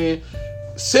what I'm saying?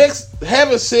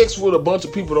 Having sex with a bunch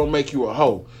of people don't make you a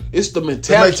hoe. It's the to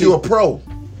mentality. make you a pro.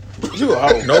 You a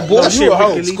hoe. No bullshit, You a hoe.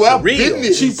 Ricky Lee, Square for real.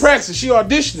 business. She practicing. She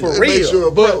auditioning. It real. makes you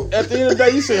a pro. But at the end of the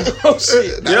day, you saying oh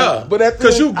shit. Yeah, But at the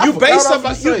because end, I you forgot base what I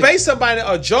was somebody gonna say. somebody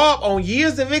a job on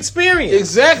years of experience.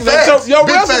 Exactly. Facts. That's your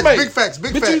Big resume. facts, big facts,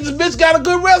 big bitch, facts. You, this bitch got a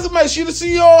good resume. She the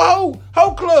CEO of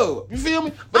Hoe Club. You feel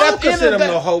me? But I don't at the end consider of the him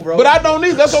day- no hoe, bro. But I don't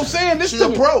need. That's what I'm saying. This She to a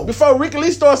me. pro. Before Ricky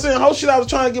Lee started saying hoe shit, I was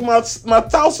trying to get my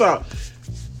thoughts out.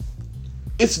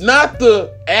 It's not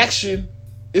the action.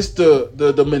 It's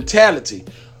the mentality.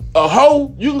 A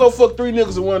hoe, you can go fuck 3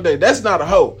 niggas in one day. That's not a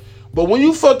hoe. But when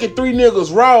you fucking 3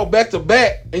 niggas raw back to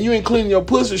back and you ain't cleaning your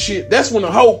pussy shit, that's when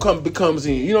a hoe becomes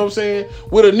in. You know what I'm saying?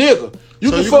 With a nigga. You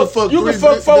So can you fuck, can fuck you can three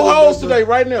fuck 4 niggas hoes back to- today,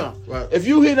 right now. Right. If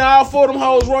you hitting all 4 of them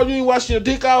hoes raw, you ain't washing your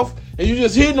dick off, and you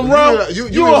just hitting them You- raw, you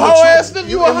you a immature. hoe ass nigga, You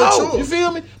you a hoe. immature. You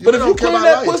feel me? You But if don't you care clean about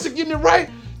that life. pussy, getting it right,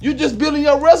 you just building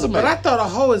your resume. But I thought a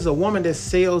hoe is a woman that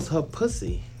sells her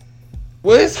pussy.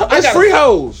 well, it's got free a-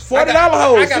 hoes, $40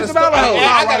 hoes, I got a $50 story.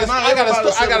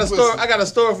 hoes. I got a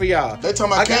story for y'all. They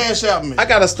talking about cash out me. I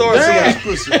got a story for Damn. y'all.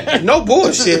 Pussy. No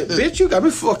bullshit, bitch. You got me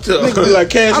fucked up. Nigga be like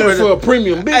cash I'm out ready- for a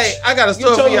premium, bitch. Hey, I got a Get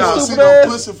story for your y'all. stupid Pussy ass.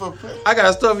 no pussy for pay. I got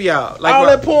a story for y'all. Like, All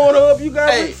bro- that porn up, you got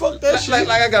hey, fuck that like, shit.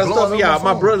 like I got a story Blowing for up y'all. my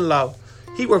My phone. brother-in-law,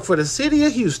 he worked for the city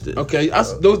of Houston. Okay,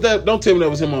 don't tell me that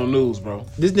was him on the news, bro.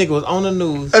 This nigga was on the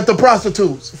news At the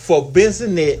prostitutes. for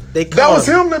Bensonet. They That caught was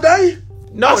him today?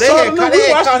 No, I they saw had the caught, news. they We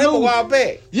had watched caught the him a news. while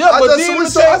back. Yeah, I but just- then we let me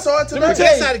saw- tell- I saw it let me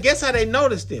today. tell you. Guess how they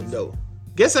noticed him though?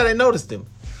 Guess how they noticed him?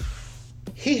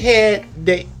 He had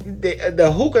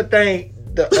the hookah thing,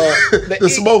 The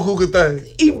smoke hookah thing.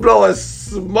 He blowing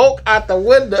smoke out the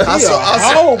window. I He a saw-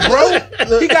 hoe,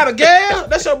 bro. He got a gal.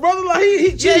 That's your brother. Like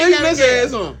she Yeah, he leaving got a his gal.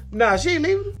 ass on. Nah, she ain't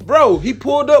leaving. Bro, he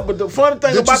pulled up, but the funny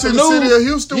thing Did you about see the the news, city of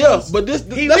Houston yeah, was? but that's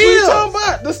He what you lives. talking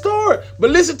about, the story. But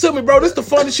listen to me, bro. This the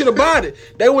funny shit about it.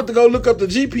 They went to go look up the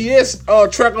GPS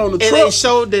track on the truck. they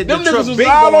showed that the them truck niggas was big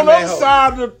all going on the that other hoe.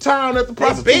 side of the town at the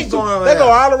prostitute. big going They go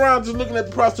there. all around just looking at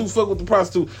the prostitute, fuck with the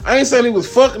prostitute. I ain't saying he was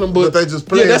fucking them, but They just yeah,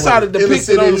 playing that's with how they it. In the depicted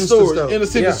city on of the Houston story stuff. in the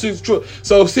city Yeah. of Houston truck.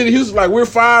 So City of Houston, like we're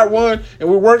fired one, and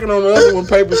we're working on the other one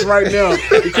papers right now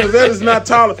because that is not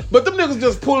tolerant. But them niggas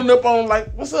just pulling up on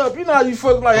like, what's up? You know how you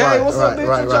fuck like, hey, Right, what's up, right, bitch?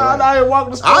 right, What y'all right, out here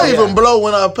walking the store? I even blow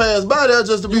when I pass by there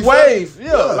just to be wave, funny.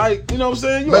 yeah, like you know what I'm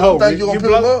saying. You a Make hoe, them think you bitch. gonna pick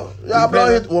them up. Yeah, I blow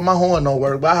blow? it. Well, my horn don't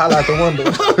work, but I holler out the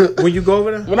window. When you go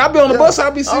over there? When I be on the bus, I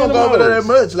be I seeing don't them go over there that hoes.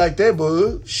 much like that,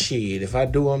 bud. Shit, if I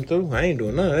do them through, I ain't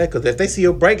doing none of that. Because if they see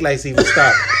your brake lights even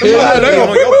stop, Yeah, they they on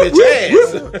go, your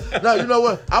bitch ass. No, you know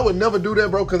what? I would never do that,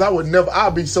 bro, because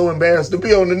I'd be so embarrassed to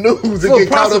be on the news and For get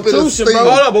caught up in a prostitution, sting. bro.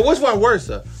 Hold on, but which one worse?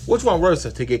 Which one worse?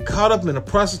 To get caught up in a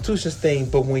prostitution thing,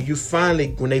 but when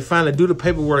they finally do the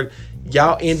paperwork,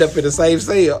 y'all end up in the same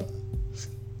cell.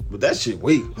 But that shit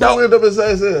weak. Don't end up in the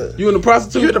same cell. You in the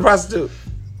prostitute? You the prostitute.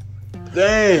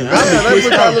 Damn. Yeah, they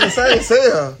put y'all in the same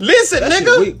cell. Listen, That shit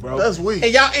nigga. weak, bro. That's weak.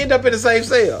 And y'all end up in the same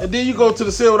cell. And then you go to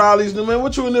the cell with all these new man.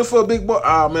 What you in there for, big boy?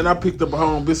 Ah, man, I picked up a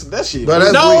home business. That shit. But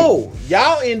weak. that's No,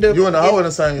 y'all end up. You and the hoe in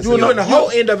the same You cell. and the hoe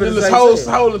end up in the this same whole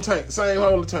cell. holding tank, same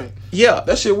holding tank. Yeah,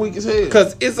 That shit weak as hell.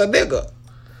 because it's a nigga.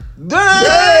 Damn,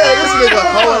 Yeah, this nigga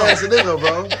hoe ass nigga,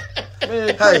 bro.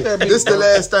 Man, Hey, this the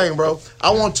last thing, bro.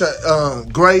 I want to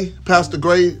Gray, Pastor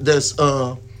Gray. That's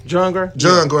John Gray.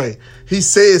 John Gray. He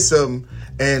said something,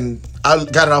 and I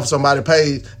got it off somebody's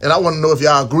page, and I want to know if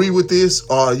y'all agree with this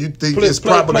or you think it's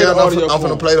propaganda. I'm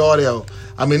gonna play the audio.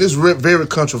 I mean, it's very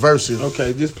controversial.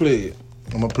 Okay, just play it.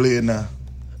 I'm gonna play it now.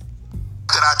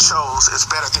 That I chose is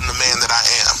better than the man that I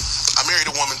am. I married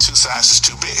a woman 2 sizes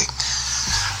too big.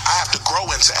 I have to grow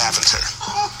into having her.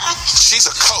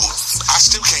 She's a coat. I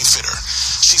still can't fit her.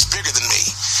 She's bigger than me.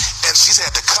 And she's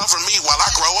had to cover me while I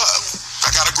grow up.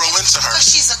 I gotta grow into her. But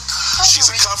she's a covering. She's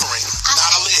a covering,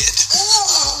 not a lid.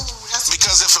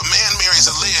 Because if a man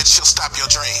marries a lid, she'll stop your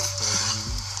dream.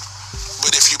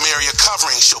 But if you marry a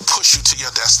covering, she'll push you to your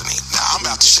destiny. Now, I'm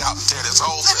about to shout and tear this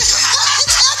whole thing up.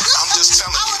 I'm just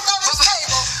telling you.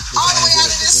 All the way out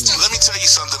of this studio. Let me tell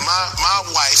you something. My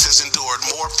wife has endured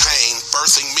more pain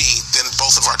birthing me than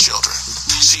both of our children.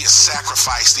 She has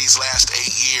sacrificed these last 8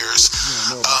 years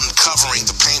uncovering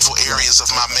the painful areas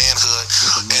of my manhood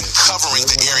and covering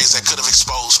the areas that could have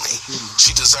exposed me.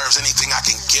 She deserves anything I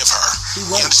can give her.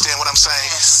 You understand what I'm saying?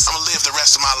 Yes. I'm going to live the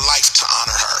rest of my life to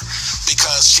honor her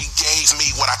because she gave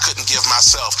me what I couldn't give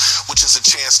myself, which is a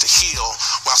chance to heal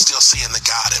while still seeing the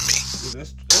God in me.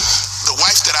 The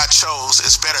wife that I chose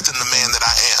is better than the man that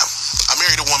I am. I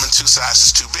married a woman 2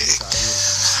 sizes too big.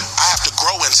 I have to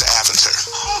grow into having her.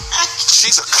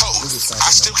 She's a coat. I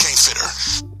still can't fit her.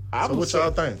 So what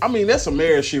y'all think? I mean, that's some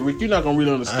marriage shit, Rick. You're not gonna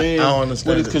really understand. I don't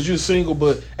understand it. Because you're single,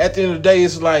 but at the end of the day,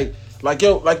 it's like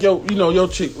yo, you know, your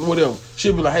chick, whatever.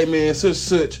 She'll be like, hey man,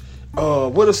 such.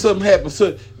 What if something happens?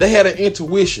 So they had an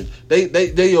intuition.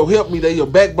 They'll help me. They your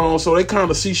backbone, so they kind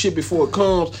of see shit before it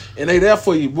comes, and they there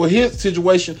for you. Well, his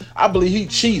situation, I believe he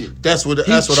cheated. That's what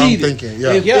He I'm cheated. thinking.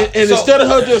 Yeah. And so, instead of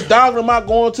her just dogging him out,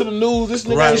 going to the news, this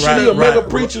nigga ain't a mega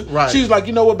preacher. Right. She's like,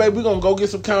 you know what, baby, we're gonna go get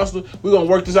some counseling. We're gonna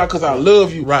work this out because I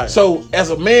love you. Right. So as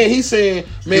a man, he's saying,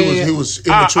 man, he was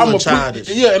immature and childish.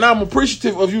 Yeah, and I'm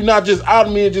appreciative of you not just out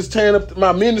of me and just tearing up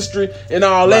my ministry and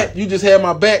all that. You just had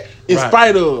my back in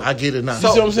spite of. I get it now. You see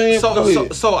what I'm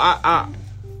saying? So I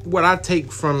what I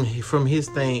take from his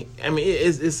thing, I mean,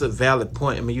 it's a valid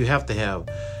point. I mean, you have to have,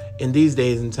 in these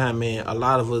days and time, man, a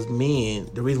lot of us men,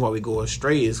 the reason why we go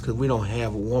astray is because we don't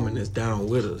have a woman that's down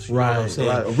with us. You know what I'm saying?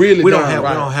 Right. Really we down,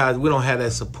 we don't have that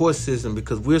support system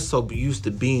because we're so used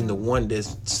to being the one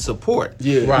that's support.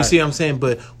 Yeah. You see what I'm saying?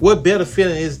 But what better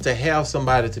feeling is to have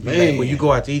somebody to be like, when you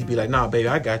go out to eat, be like, nah, baby,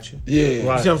 I got you. Yeah. You see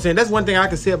what I'm saying? That's one thing I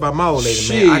can say about my old lady,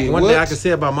 Shit, man. One thing I can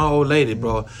say about my old lady,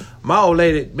 bro. My old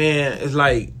lady, man, is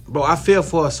like, bro, I fell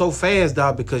for her so fast,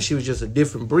 dog, because she was just a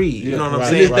different breed. You know what I'm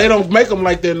saying? They don't make them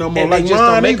like that no more. And like they just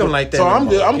don't make them like that. So no I'm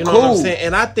more. I'm you know cool. what I'm saying?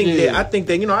 And I think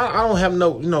that you know I don't have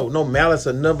no malice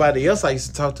or nobody else I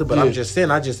used to talk to, but I'm just saying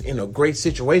I just in a great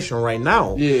situation right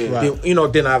now. Yeah.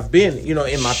 Than I've been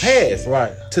in my past.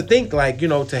 Right. To think like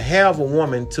to have a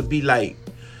woman to be like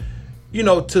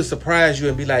to surprise you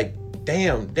and be like,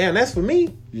 damn, that's for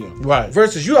me. Yeah. Right.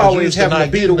 Versus you always having to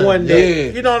be the one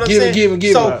that you know what I'm saying.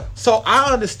 Give. So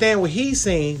I understand what he's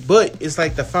saying, but it's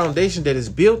like the foundation that is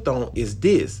built on is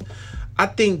this. I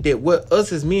think that what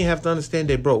us as men have to understand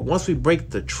that, bro, once we break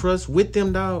the trust with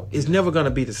them, dog, it's never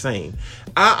gonna be the same.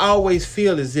 I always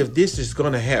feel as if this is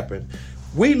gonna happen.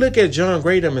 We look at John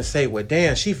Gradham and say, well,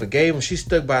 damn, she forgave him, she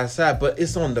stuck by his side, but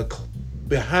it's on the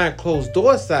behind closed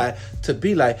door side to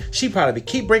be like, she probably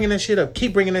keep bringing that shit up,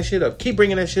 keep bringing that shit up, keep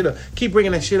bringing that shit up, keep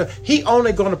bringing that shit up. He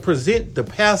only going to present the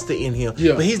pastor in him,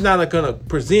 but he's not going to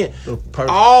present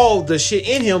all the shit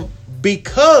in him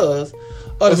because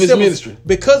of his ministry.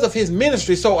 Because of his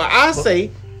ministry. So what I say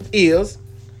is,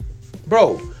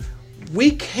 bro,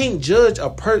 we can't judge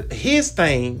his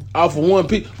thing off of one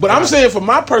piece. But I'm saying from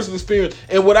my personal experience,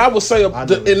 and what I would say,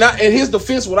 in his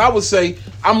defense, what I would say,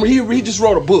 he just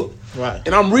wrote a book. Right.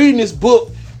 And I'm reading this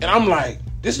book, and I'm like,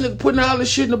 this nigga putting all this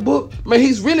shit in the book. Man,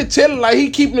 he's really telling, like, he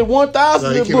keeping it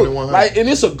 1,000 in the book. Like, and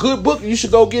it's a good book. You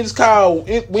should go get his called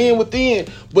Win Within.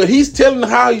 But he's telling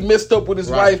how he messed up with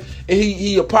his wife, and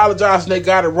he apologized, and they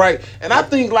got it right. And I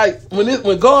think, like,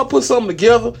 when God put something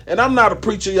together, and I'm not a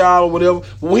preacher, y'all, or whatever,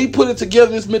 but when he put it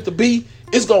together, it's meant to be,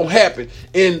 it's gonna happen.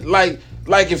 And, like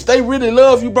if they really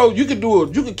love you, bro, you can do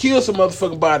it. You can kill some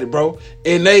motherfucking body, bro,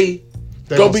 and they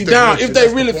gonna be down if they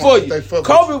really for you.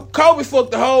 Kobe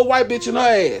fucked the whole white bitch in her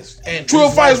ass. And True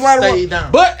fights right stayed around.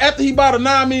 down. But after he bought a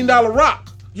 $9 million rock,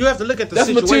 You have to look at the That's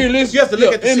situation. materialistic. You have to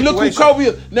look at the and situation. look who Kobe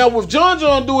is. Now, with John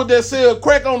do it that sell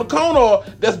crack on the corner or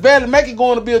that's badly making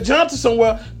going to Bill Johnson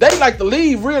somewhere, they like to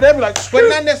leave real. They be like, But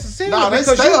not necessarily. No, they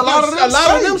because stay. A lot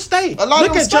of them stay. A lot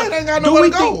of them stay. They ain't got nowhere to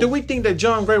go. Do we think that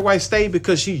John Great White stayed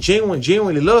because she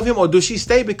genuinely love him, or do she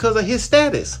stay because of his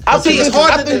status? I think it's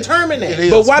hard to determine that. It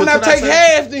is. but why But not can I take say-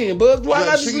 half then, Bug? Why Yeah,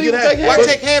 not she just can leave get and take half. half?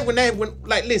 Why take half when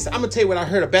like listen, I'm gonna tell you what I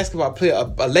heard a basketball player,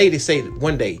 a lady say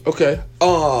one day. Okay.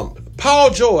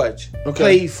 Paul George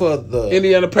played for the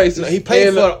Indiana Pacers. He played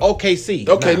And, for OKC.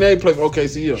 Okay, Now, now he play for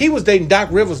OKC. Yeah. he was dating Doc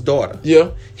Rivers' daughter. Yeah.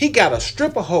 He got a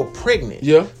stripper hoe pregnant.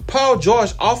 Yeah. Paul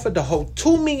George offered the hoe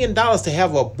 $2 million to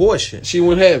have an abortion. She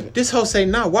wouldn't have it. This hoe say,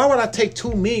 nah, why would I take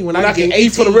 $2 million when I I get can eat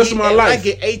for the 18 rest of my years- life? I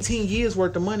get 18 years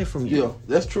worth of money from you. Yeah,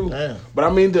 that's true. Damn. But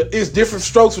I mean, it's different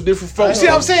strokes for different folks. You see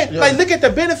what I'm saying? Like, look at the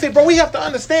benefit, bro. We have to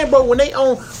understand, bro. When they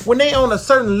on a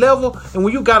certain level, and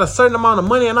when you got a certain amount of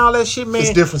money and all that shit, man, It's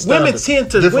different women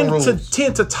standards, different rules.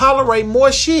 tend to tolerate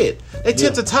more shit. They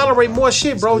tend to tolerate more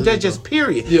shit, bro. That's just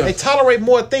period. Yeah. They tolerate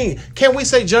more things. Can we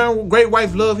say John Great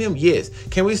Wife love him? Yes.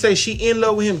 Can we say she in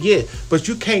love with him? Yes. But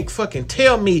you can't fucking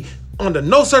tell me under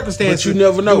no circumstances. But you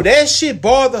never know. Do that shit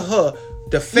bother her?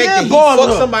 The fact Yeah, that he bother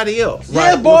fucked her. somebody else. Yeah,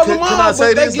 Right. boy, Well, them can all, I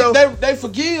say but this, though? they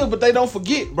forgive, but they don't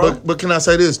forget, bro. But can I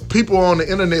say this? People on the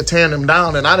internet tearing them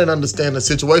down, and I didn't understand the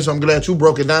situation. I'm glad you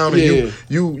broke it down, and Yeah.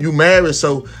 you married,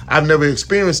 so I've never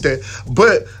experienced that.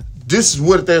 But this is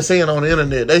what they're saying on the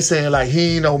internet. They saying like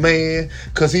he ain't no man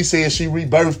because he said she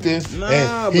rebirthed him, Nah,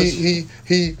 and but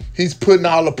he's putting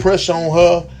all the pressure on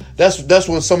her. That's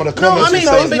what some of the No, comments I mean,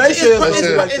 are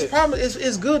saying.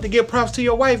 it's good to give props to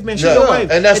your wife, man. She's Yeah. your wife,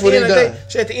 And that's at what the he end of the done.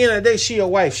 day, at the end of the day, she your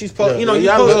wife. She's supposed, you know,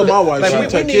 Yeah, I supposed love to- my wife. like, She we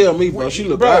take need- care of me, bro. She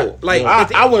look bro. right. Like, I, at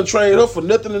the- I wouldn't trade her for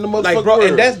nothing in the motherfucking like, bro, world.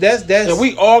 and that's And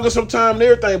we argue sometime and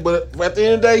everything, but at the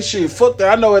end of the day, shit, fuck that.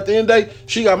 I know at the end of the day,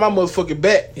 she got my motherfucking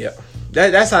back. yeah.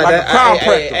 That's how Like that. a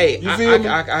chiropractor. You feel me?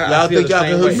 Y'all think y'all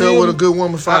can hook me up with a good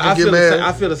woman before I can get married?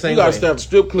 I feel the same You gotta way. stop the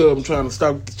strip club and trying to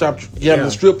stop gambling Yeah.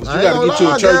 strippers. You I ain't gotta gonna get you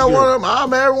lie, a church girl. I'll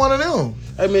marry one of them.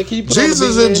 Hey man, can you put on the Jesus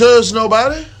beat, didn't man? judge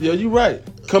nobody. Yeah, you right.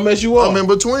 Come as you are. I'm in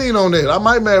between on that. I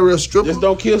might marry a stripper. Just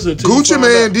don't kiss her. Until you Gucci find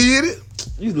Man out. did it.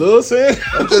 You love saying?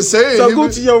 I'm just saying. So he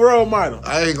was- Gucci your role model.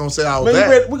 I ain't gonna say I was Man,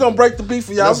 that. we're gonna break the beef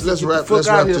for y'all. Let's Get the wrap- fuck let's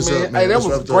out wrap here, this man. up, man. Hey, that Let's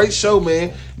was a wrap this great up. show,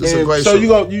 man. This is a And great so show. you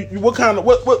gonna what kind of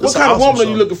what This kind of an awesome woman are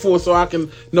you show. looking for so I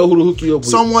can know who to hook you up with?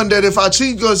 Someone that if I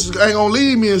cheat, just ain't gonna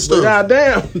leave me and stuff. God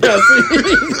damn. Now, see,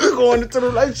 you going into the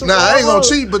relationship. Nah, I ain't gonna all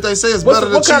cheat, but they say it's What's better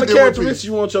the- to what kind cheat of than with characteristics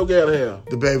people. you want your gal to have?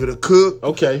 The baby to cook.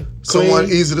 Okay. Someone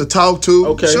Clean. easy to talk to.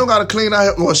 Okay. She don't gotta clean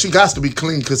out. Well, she got to be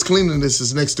clean because cleanliness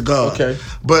is next to God. Okay.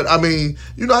 But I mean,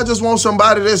 I just want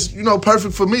somebody that's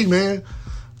perfect for me, man.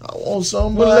 I want last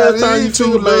somebody time you to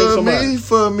finger banged love somebody? me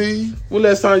for me. When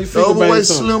last time you The finger overweight banged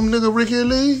something? slim nigga Ricky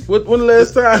Lee. When the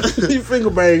last time you finger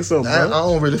banged something? I bro?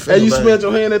 don't really feel. Hey, you smelled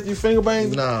your hand after you finger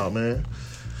banged? Nah, man.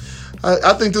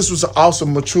 I think this was an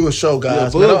awesome, mature show,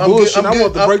 guys. Yeah, man. bullshit. I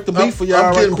want to break the beef for y'all I'm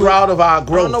right getting quick. proud of our I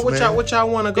growth, don't know what man. y'all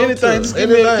want to go Anything, to. just give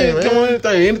me Anything, come on,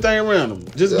 man. anything random.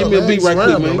 Just Yeah, give me a man, beat it's right quick,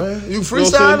 random, man. You know what I'm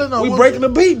freestyling saying? or We what? breaking the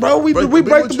beat, bro. We break the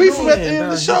What you beef for doing? at the end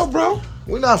of the show, bro.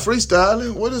 We're not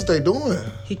freestyling. What is they doing?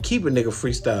 He keep a nigga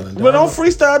freestyling. But don't dog.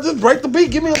 freestyle, just break the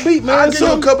beat. Give me a beat, man. I'll give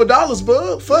you a couple dollars,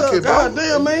 bud. Fuck it, bro. God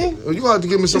damn, man. You gonna have to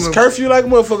give me some. It's curfew like a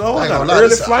motherfucker. Oh, I I ain't got gonna an lie, early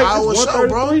this is an flight. hour It's show,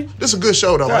 bro. 1:33. This is a good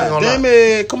show, though. I ain't God gonna damn lie.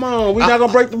 it. Come on. We not going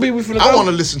to break the beat. We finna go. I want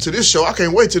to listen to this show. I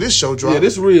can't wait till this show drop. Yeah,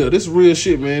 this real. This real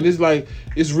shit, man. This like,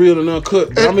 it's real and uncut.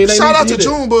 And I mean, they shout need out to hear that.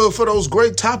 Junebug for those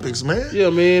great topics, man. Yeah,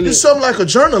 man. He's something like a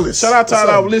journalist. Shout out to all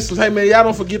Something. our listeners. Hey, man, y'all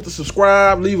don't forget to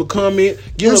subscribe, leave a comment,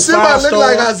 give You us see, 5 I look stars.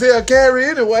 like Isaiah Carey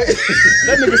anyway.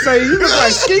 That nigga say you look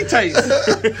like ski taste.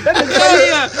 That nigga say,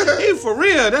 Yeah, he for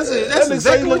real. That's That nigga say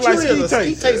exactly he what look you like is. A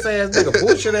Ski ski taste ass nigga,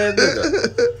 bullshit ass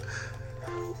nigga.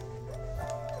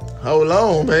 Hold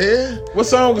on, man. What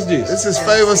song is this? This is his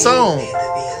favorite song.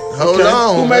 Hold Okay.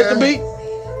 on, Who made man. the beat?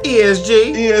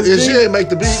 ESG. Yeah, she ESG. ain't make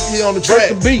the beat. He on the track.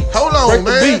 Break the beat. Hold on, Break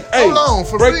the man. beat. Hey. Hold on,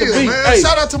 for Break real, the beat. man. Hey.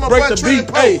 Shout out to my Break boy the Trey beat.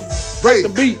 Pope. Hey. Break the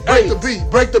beat. Break Hey. the beat.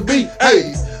 Break the beat. Hey.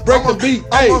 Hey. Break the beat.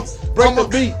 Hey. Break the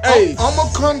beat. Hey. I'ma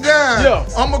come down. Yeah.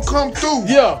 I'ma come through.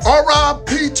 Yeah.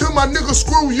 R.I.P. to my nigga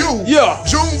Screw You. Yeah.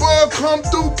 Junebug come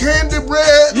through Candy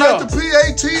Bread Yeah. like the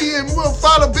PAT and we'll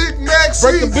follow Big Mac.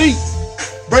 Break the beat.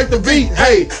 Break the beat.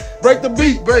 Hey. Break the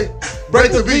beat.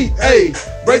 Break the beat. Hey.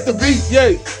 Break the beat.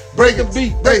 Yay. Break the it.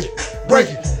 beat. Break it. Break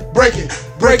it. Break it.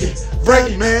 Break it.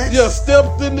 Break it, man. Yeah,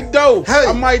 stepped in the door. Hey.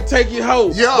 I might take you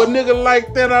home. Yeah. But nigga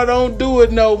like that, I don't do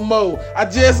it no more. I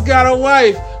just got a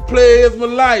wife. Play is my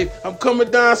life. I'm coming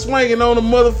down swinging on a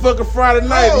motherfucking Friday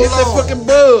night. Hold Hit that on. fucking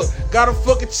bug. got a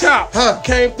fucking chop.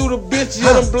 Came through the bitch,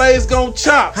 yeah, them blades gon'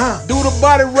 chop. Do the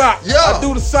body rock, I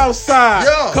do the south side.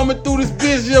 Coming through this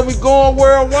bitch, yeah, we going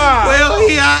worldwide. Well,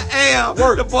 here I am,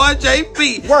 the boy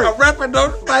JB. I'm rapping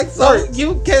on the mic so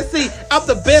you can see I'm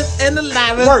the best and the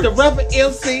loudest, the rapper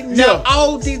MC. Now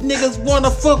all these niggas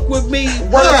wanna fuck with me.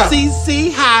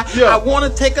 CC high, I wanna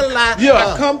take a lie.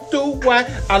 I come through white,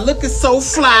 I lookin' so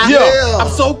fly. I'm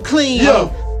so clean,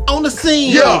 on the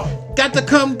scene. Got to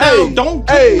come down, don't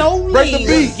get no lean. Break the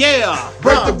beat,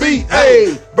 break the beat,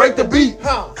 hey, break the beat,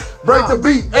 break the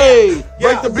beat, hey,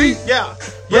 break the beat,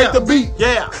 break the beat,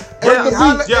 Break the beat.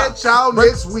 Holla at y'all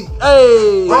next week.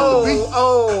 Hey, break the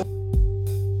beat.